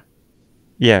back.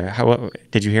 Yeah.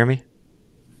 Did you hear me?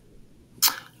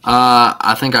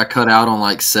 I think I cut out on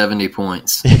like 70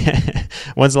 points.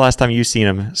 When's the last time you've seen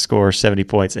them score 70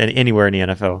 points anywhere in the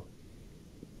NFL?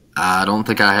 I don't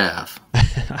think I have.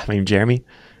 I mean, Jeremy?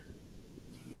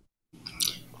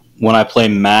 When I play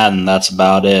Madden, that's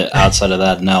about it. Outside of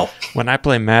that, no. When I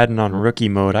play Madden on rookie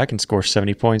mode, I can score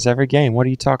 70 points every game. What are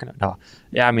you talking about? No.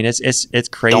 Yeah, I mean, it's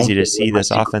crazy to see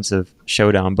this offensive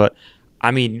showdown. But,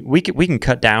 I mean, we can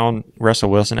cut down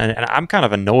Russell Wilson. And I'm kind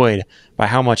of annoyed by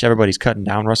how much everybody's cutting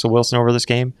down Russell Wilson over this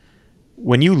game.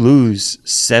 When you lose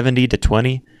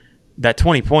 70-20, that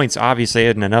 20 points obviously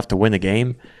isn't enough to win the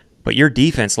game. But your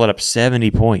defense let up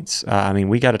 70 points. I mean,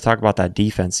 we got to talk about that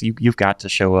defense. You've got to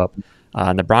show up.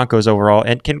 And the Broncos overall,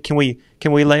 and can we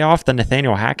lay off the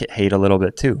Nathaniel Hackett hate a little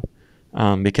bit too,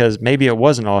 because maybe it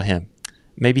wasn't all him.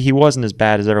 Maybe he wasn't as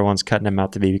bad as everyone's cutting him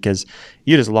out to be, because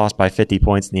you just lost by 50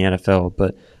 points in the NFL.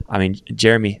 But I mean,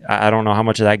 Jeremy, I don't know how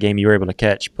much of that game you were able to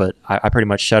catch, but I pretty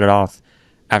much shut it off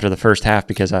after the first half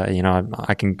because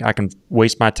I can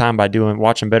waste my time by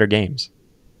watching better games.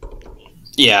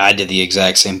 Yeah, I did the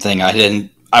exact same thing.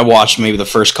 I watched maybe the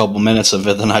first couple minutes of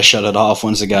it, then I shut it off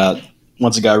once it got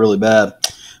really bad.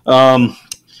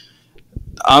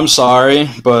 I'm sorry,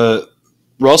 but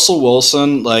Russell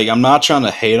Wilson, like, I'm not trying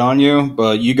to hate on you,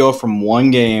 but you go from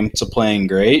one game to playing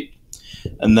great,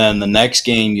 and then the next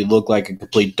game you look like a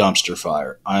complete dumpster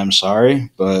fire. I'm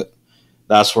sorry, but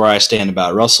that's where I stand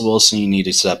about it. Russell Wilson, you need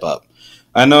to step up.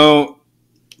 I know,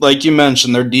 like you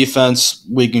mentioned, their defense,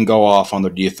 we can go off on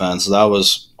their defense. That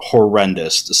was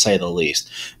horrendous, to say the least.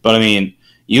 But, I mean,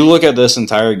 you look at this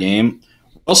entire game,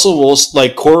 Russell Wilson,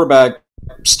 like quarterback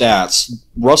stats,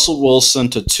 Russell Wilson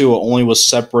to Tua only was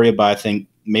separated by, I think,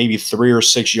 maybe 3 or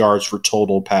 6 yards for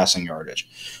total passing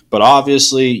yardage. But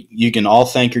obviously, you can all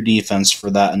thank your defense for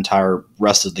that entire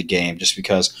rest of the game, just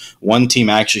because one team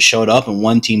actually showed up and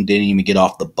one team didn't even get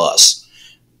off the bus.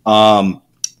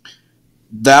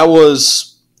 That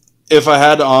was, if I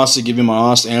had to honestly give you my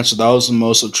honest answer, that was the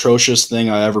most atrocious thing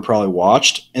I ever probably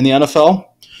watched in the NFL.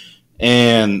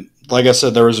 And like I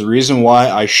said, there was a reason why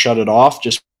I shut it off,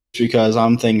 just because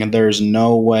I'm thinking there's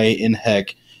no way in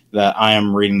heck that I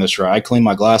am reading this right. I cleaned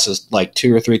my glasses like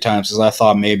 2 or 3 times because I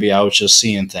thought maybe I was just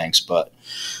seeing things. But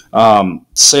to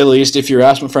say the least, if you're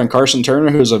asking my friend Carson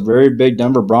Turner, who's a very big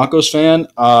Denver Broncos fan,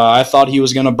 I thought he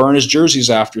was going to burn his jerseys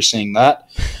after seeing that.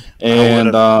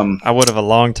 And I would have a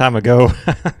long time ago.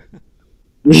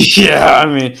 Yeah, I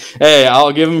mean, hey,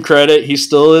 I'll give him credit. He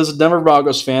still is a Denver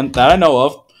Broncos fan that I know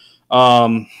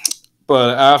of.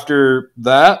 But after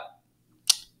that,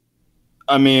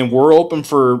 I mean, we're open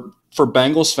for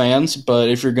Bengals fans, but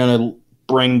if you're going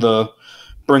to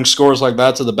bring scores like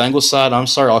that to the Bengals side, I'm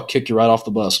sorry, I'll kick you right off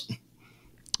the bus.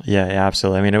 Yeah,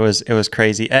 absolutely. I mean, it was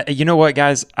crazy. You know what,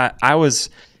 guys? I was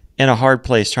in a hard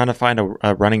place trying to find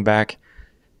a running back,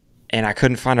 and I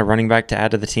couldn't find a running back to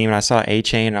add to the team. And I saw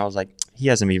A-Chain, and I was like, he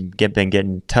hasn't even been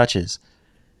getting touches.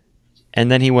 And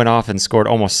then he went off and scored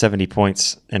almost 70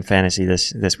 points in fantasy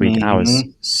this week, and I was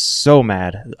so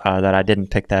mad that I didn't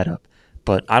pick that up.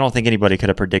 But I don't think anybody could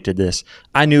have predicted this.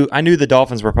 I knew the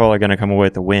Dolphins were probably going to come away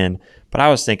with a win, but I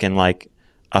was thinking like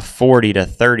a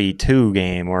 40-32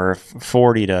 game or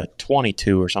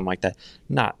 40-22 or something like that.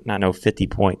 Not no 50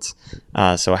 points.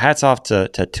 So hats off to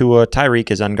Tua.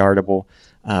 Tyreek is unguardable,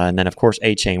 and then of course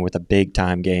A-Chain with a big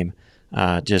time game.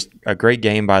 Just a great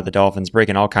game by the Dolphins,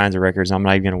 breaking all kinds of records. I'm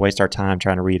not even going to waste our time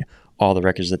trying to read all the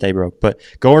records that they broke. But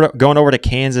going over to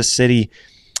Kansas City,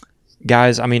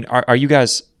 guys. I mean, are you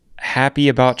guys happy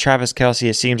about Travis Kelce?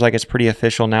 It seems like it's pretty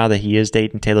official now that he is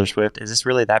dating Taylor Swift. Is this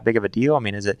really that big of a deal? I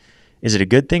mean, is it a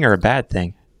good thing or a bad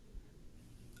thing?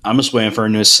 I'm just waiting for a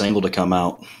new single to come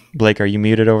out. Blake, are you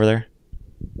muted over there?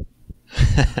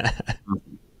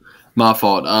 My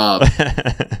fault.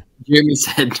 Jeremy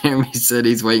said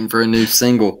he's waiting for a new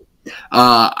single.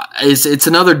 It's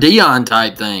another Dion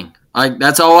type thing.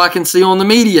 That's all I can see on the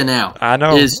media now. I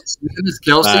know. Is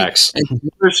Kelce and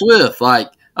Taylor Swift. Like,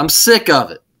 I'm sick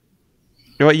of it.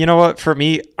 You know what? For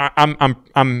me,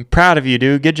 I'm proud of you,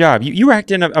 dude. Good job. You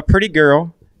acting a pretty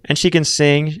girl, and she can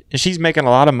sing, and she's making a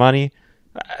lot of money.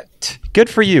 Good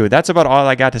for you. That's about all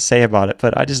I got to say about it.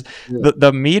 But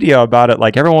the media about it,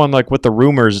 like everyone, like with the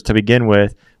rumors to begin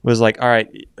with, was like, all right.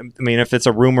 I mean, if it's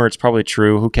a rumor, it's probably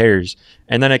true. Who cares?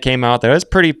 And then it came out that it's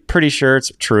pretty sure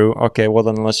it's true. Okay, well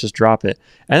then let's just drop it.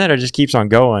 And then it just keeps on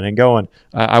going and going.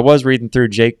 I was reading through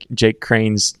Jake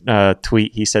Crane's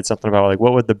tweet. He said something about like,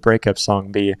 what would the breakup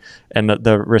song be? And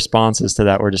the responses to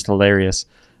that were just hilarious.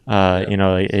 You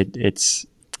know, it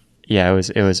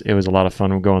was a lot of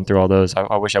fun going through all those.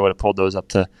 I wish I would have pulled those up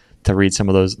to read some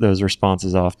of those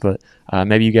responses off, but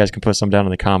maybe you guys can put some down in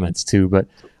the comments too. But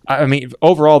I mean,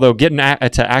 overall though, getting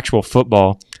to actual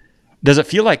football, does it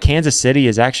feel like Kansas City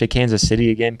is actually Kansas City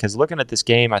again? Because looking at this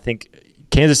game, I think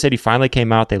Kansas City finally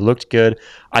came out. They looked good.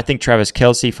 I think Travis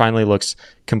Kelce finally looks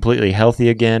completely healthy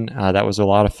again. That was a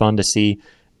lot of fun to see.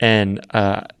 And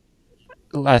I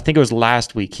think it was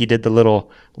last week he did the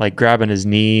little like grabbing his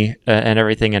knee and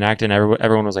everything and acting.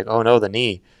 Everyone was like, "Oh no, the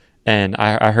knee!" And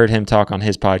I heard him talk on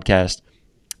his podcast.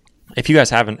 If you guys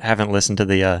haven't listened to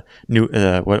the new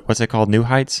what's it called, New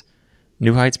Heights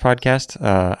podcast,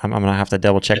 I'm gonna have to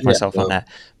double check myself on that.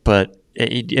 But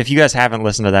if you guys haven't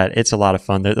listened to that, it's a lot of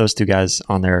fun. Those two guys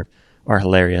on there are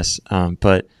hilarious.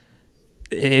 But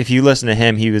if you listen to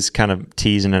him, he was kind of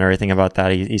teasing and everything about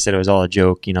that. He said it was all a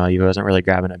joke. You know, he wasn't really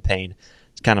grabbing in pain.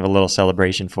 It's kind of a little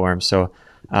celebration for him. So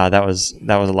that was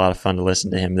a lot of fun to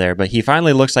listen to him there. But he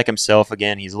finally looks like himself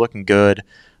again. He's looking good.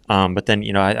 But then,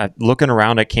 you know, I looking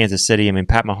around at Kansas City, I mean,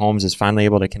 Pat Mahomes is finally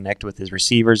able to connect with his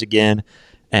receivers again,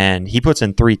 and he puts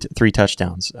in three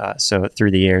touchdowns so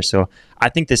through the air. So I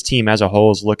think this team as a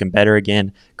whole is looking better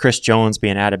again. Chris Jones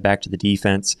being added back to the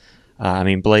defense. I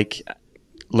mean, Blake,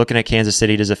 looking at Kansas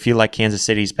City, does it feel like Kansas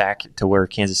City's back to where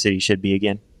Kansas City should be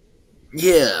again?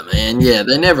 Yeah, man. Yeah,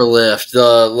 they never left.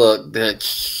 Look,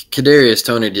 Kadarius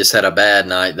Toney just had a bad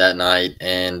night that night,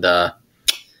 and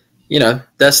you know,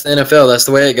 that's the NFL. That's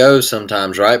the way it goes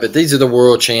sometimes, right? But these are the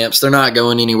world champs. They're not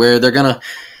going anywhere. They're gonna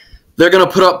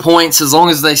put up points as long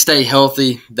as they stay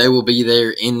healthy. They will be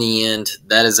there in the end.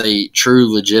 That is a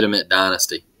true, legitimate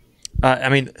dynasty. I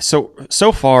mean, so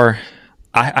far,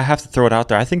 I have to throw it out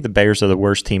there. I think the Bears are the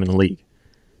worst team in the league.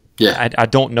 Yeah, I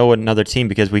don't know another team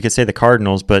because we could say the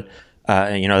Cardinals, but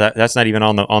That's not even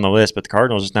on the list. But the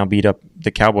Cardinals just now beat up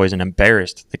the Cowboys and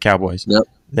embarrassed the Cowboys. Yep.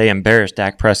 They embarrassed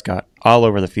Dak Prescott all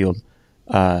over the field.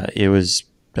 It was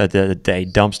a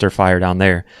dumpster fire down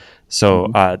there. So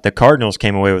the Cardinals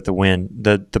came away with the win.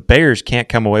 The Bears can't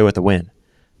come away with the win.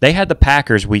 They had the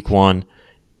Packers week 1.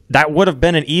 That would have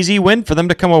been an easy win for them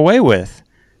to come away with.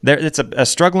 It's a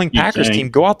struggling Packers team.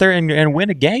 Go out there and win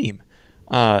a game.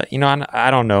 I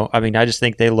don't know. I mean, I just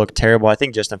think they look terrible. I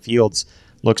think Justin Fields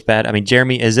looks bad. I mean,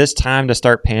 Jeremy, is this time to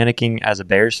start panicking as a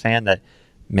Bears fan that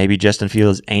maybe Justin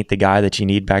Fields ain't the guy that you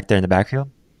need back there in the backfield?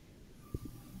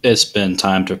 It's been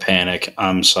time to panic.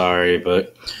 I'm sorry,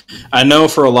 but I know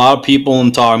for a lot of people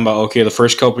I'm talking about, okay, the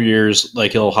first couple years,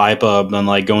 like he'll hype up, then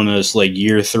like going to this like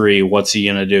year 3, what's he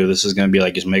gonna do? This is gonna be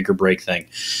like his make or break thing.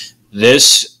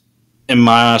 This, in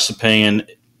my honest opinion,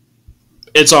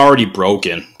 it's already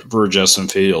broken for Justin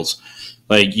Fields.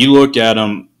 Like you look at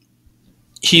him,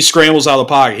 he scrambles out of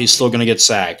the pocket, he's still gonna get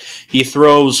sacked. He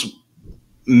throws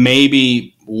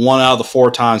maybe 1 out of the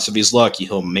 4 times, if he's lucky,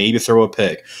 he'll maybe throw a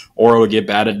pick, or it'll get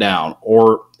batted down,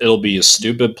 or it'll be a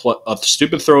stupid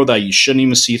throw that you shouldn't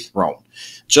even see thrown.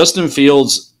 Justin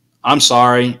Fields, I'm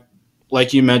sorry,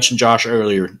 like you mentioned, Josh,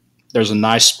 earlier, there's a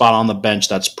nice spot on the bench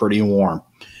that's pretty warm.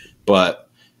 But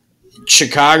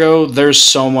Chicago, there's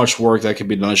so much work that could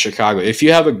be done in Chicago. If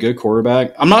you have a good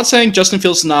quarterback, I'm not saying Justin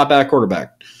Fields is not a bad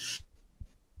quarterback.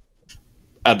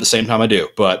 At the same time, I do.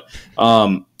 But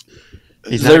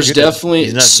there's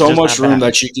definitely so much room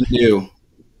that you can do.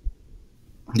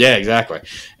 Yeah, exactly.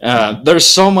 There's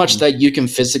so much that you can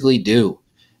physically do.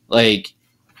 Like,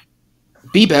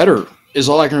 be better is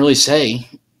all I can really say.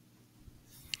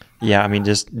 Yeah, I mean,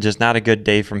 just not a good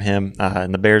day from him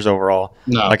and the Bears overall.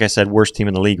 No. Like I said, worst team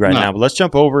in the league right now. But let's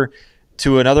jump over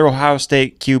to another Ohio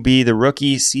State QB, the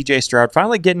rookie C.J. Stroud,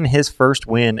 finally getting his first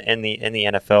win in the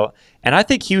NFL. And I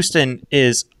think Houston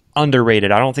is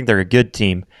underrated. I don't think they're a good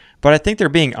team, but I think they're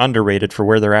being underrated for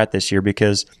where they're at this year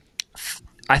because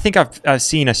I think I've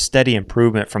seen a steady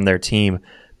improvement from their team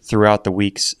throughout the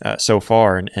weeks so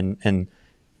far, and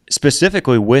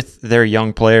specifically with their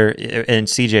young player in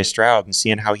C.J. Stroud and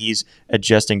seeing how he's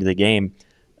adjusting to the game.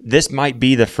 This might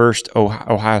be the first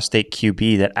Ohio State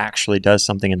QB that actually does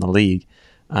something in the league.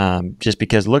 Just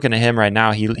because looking at him right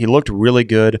now, he looked really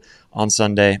good on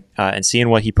Sunday, and seeing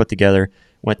what he put together,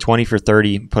 went 20 for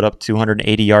 30, put up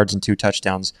 280 yards and 2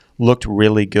 touchdowns, looked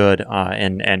really good,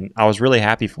 and I was really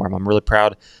happy for him. I'm really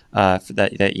proud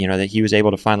that he was able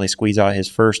to finally squeeze out his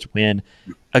first win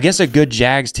against a good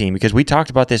Jags team, because we talked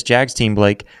about this Jags team,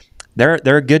 Blake. They're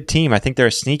a good team. I think they're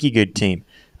a sneaky good team.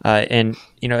 And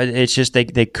it's just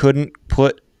they couldn't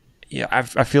put. I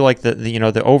feel like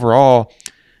the overall,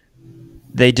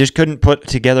 they just couldn't put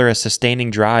together a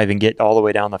sustaining drive and get all the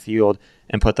way down the field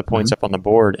and put the points up on the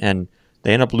board, and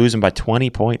they end up losing by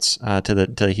 20 points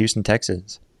to the Houston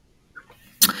Texans.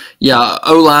 Yeah,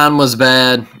 O-line was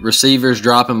bad. Receivers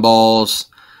dropping balls.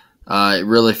 It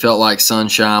really felt like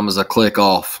sunshine was a click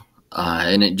off.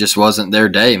 And it just wasn't their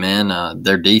day, man.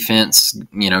 Their defense,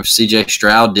 C.J.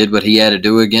 Stroud did what he had to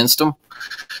do against them.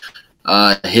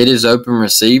 Hit his open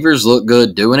receivers, looked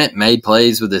good doing it, made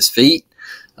plays with his feet.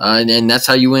 And that's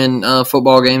how you win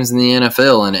football games in the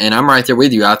NFL. And I'm right there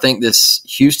with you. I think this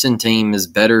Houston team is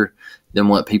better than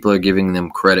what people are giving them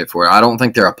credit for. I don't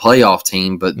think they're a playoff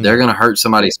team, but they're going to hurt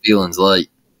somebody's feelings late.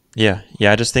 Yeah.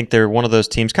 I just think they're one of those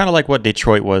teams, kind of like what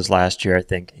Detroit was last year. I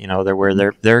think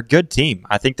they're a good team.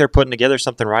 I think they're putting together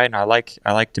something right, and I like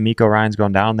DeMeco Ryans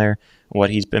going down there. What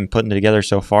he's been putting together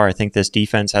so far. I think this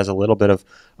defense has a little bit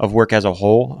of work as a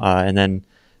whole, and then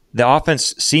the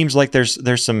offense seems like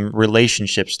there's some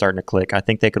relationships starting to click. I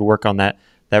think they could work on that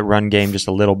run game just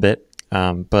a little bit,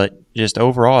 but just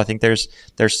overall, I think there's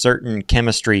certain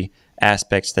chemistry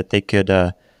aspects that they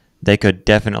could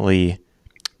definitely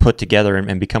put together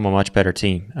and become a much better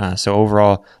team. So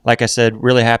overall, like I said,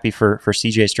 really happy for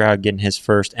C.J. Stroud getting his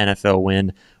first NFL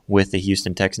win with the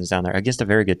Houston Texans down there against a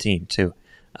very good team too.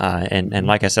 And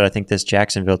like I said, I think this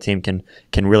Jacksonville team can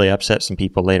really upset some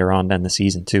people later on in the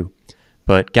season too.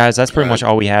 But guys, that's pretty much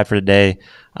all we had for today.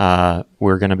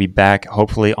 We're going to be back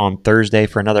hopefully on Thursday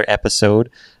for another episode,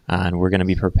 and we're going to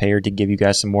be prepared to give you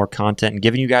guys some more content and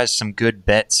giving you guys some good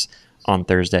bets on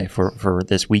Thursday for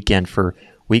this weekend for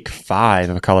Week 5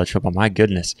 of college football. My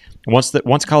goodness,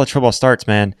 once college football starts,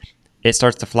 man, it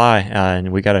starts to fly,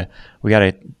 and we gotta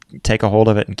take a hold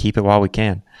of it and keep it while we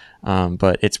can.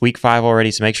 But it's Week 5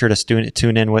 already, so make sure to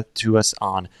tune in to us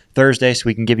on Thursday so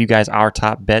we can give you guys our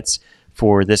top bets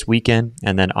for this weekend,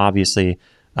 and then obviously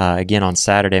again on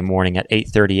Saturday morning at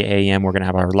 8:30 a.m. We're going to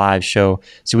have our live show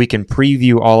so we can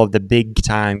preview all of the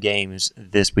big-time games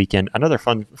this weekend. Another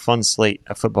fun slate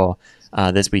of football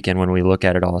this weekend when we look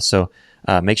at it all. So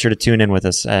make sure to tune in with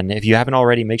us. And if you haven't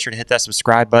already, make sure to hit that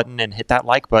subscribe button and hit that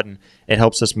like button. It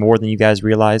helps us more than you guys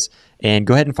realize. And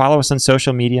go ahead and follow us on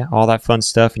social media, all that fun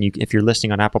stuff. And if you're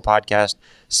listening on Apple Podcast,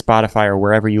 Spotify, or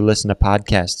wherever you listen to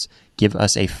podcasts, give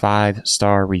us a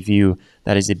 5-star review.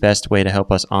 That is the best way to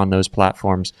help us on those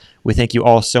platforms. We thank you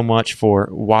all so much for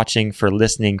watching, for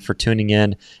listening, for tuning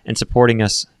in, and supporting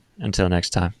us. Until next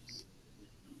time.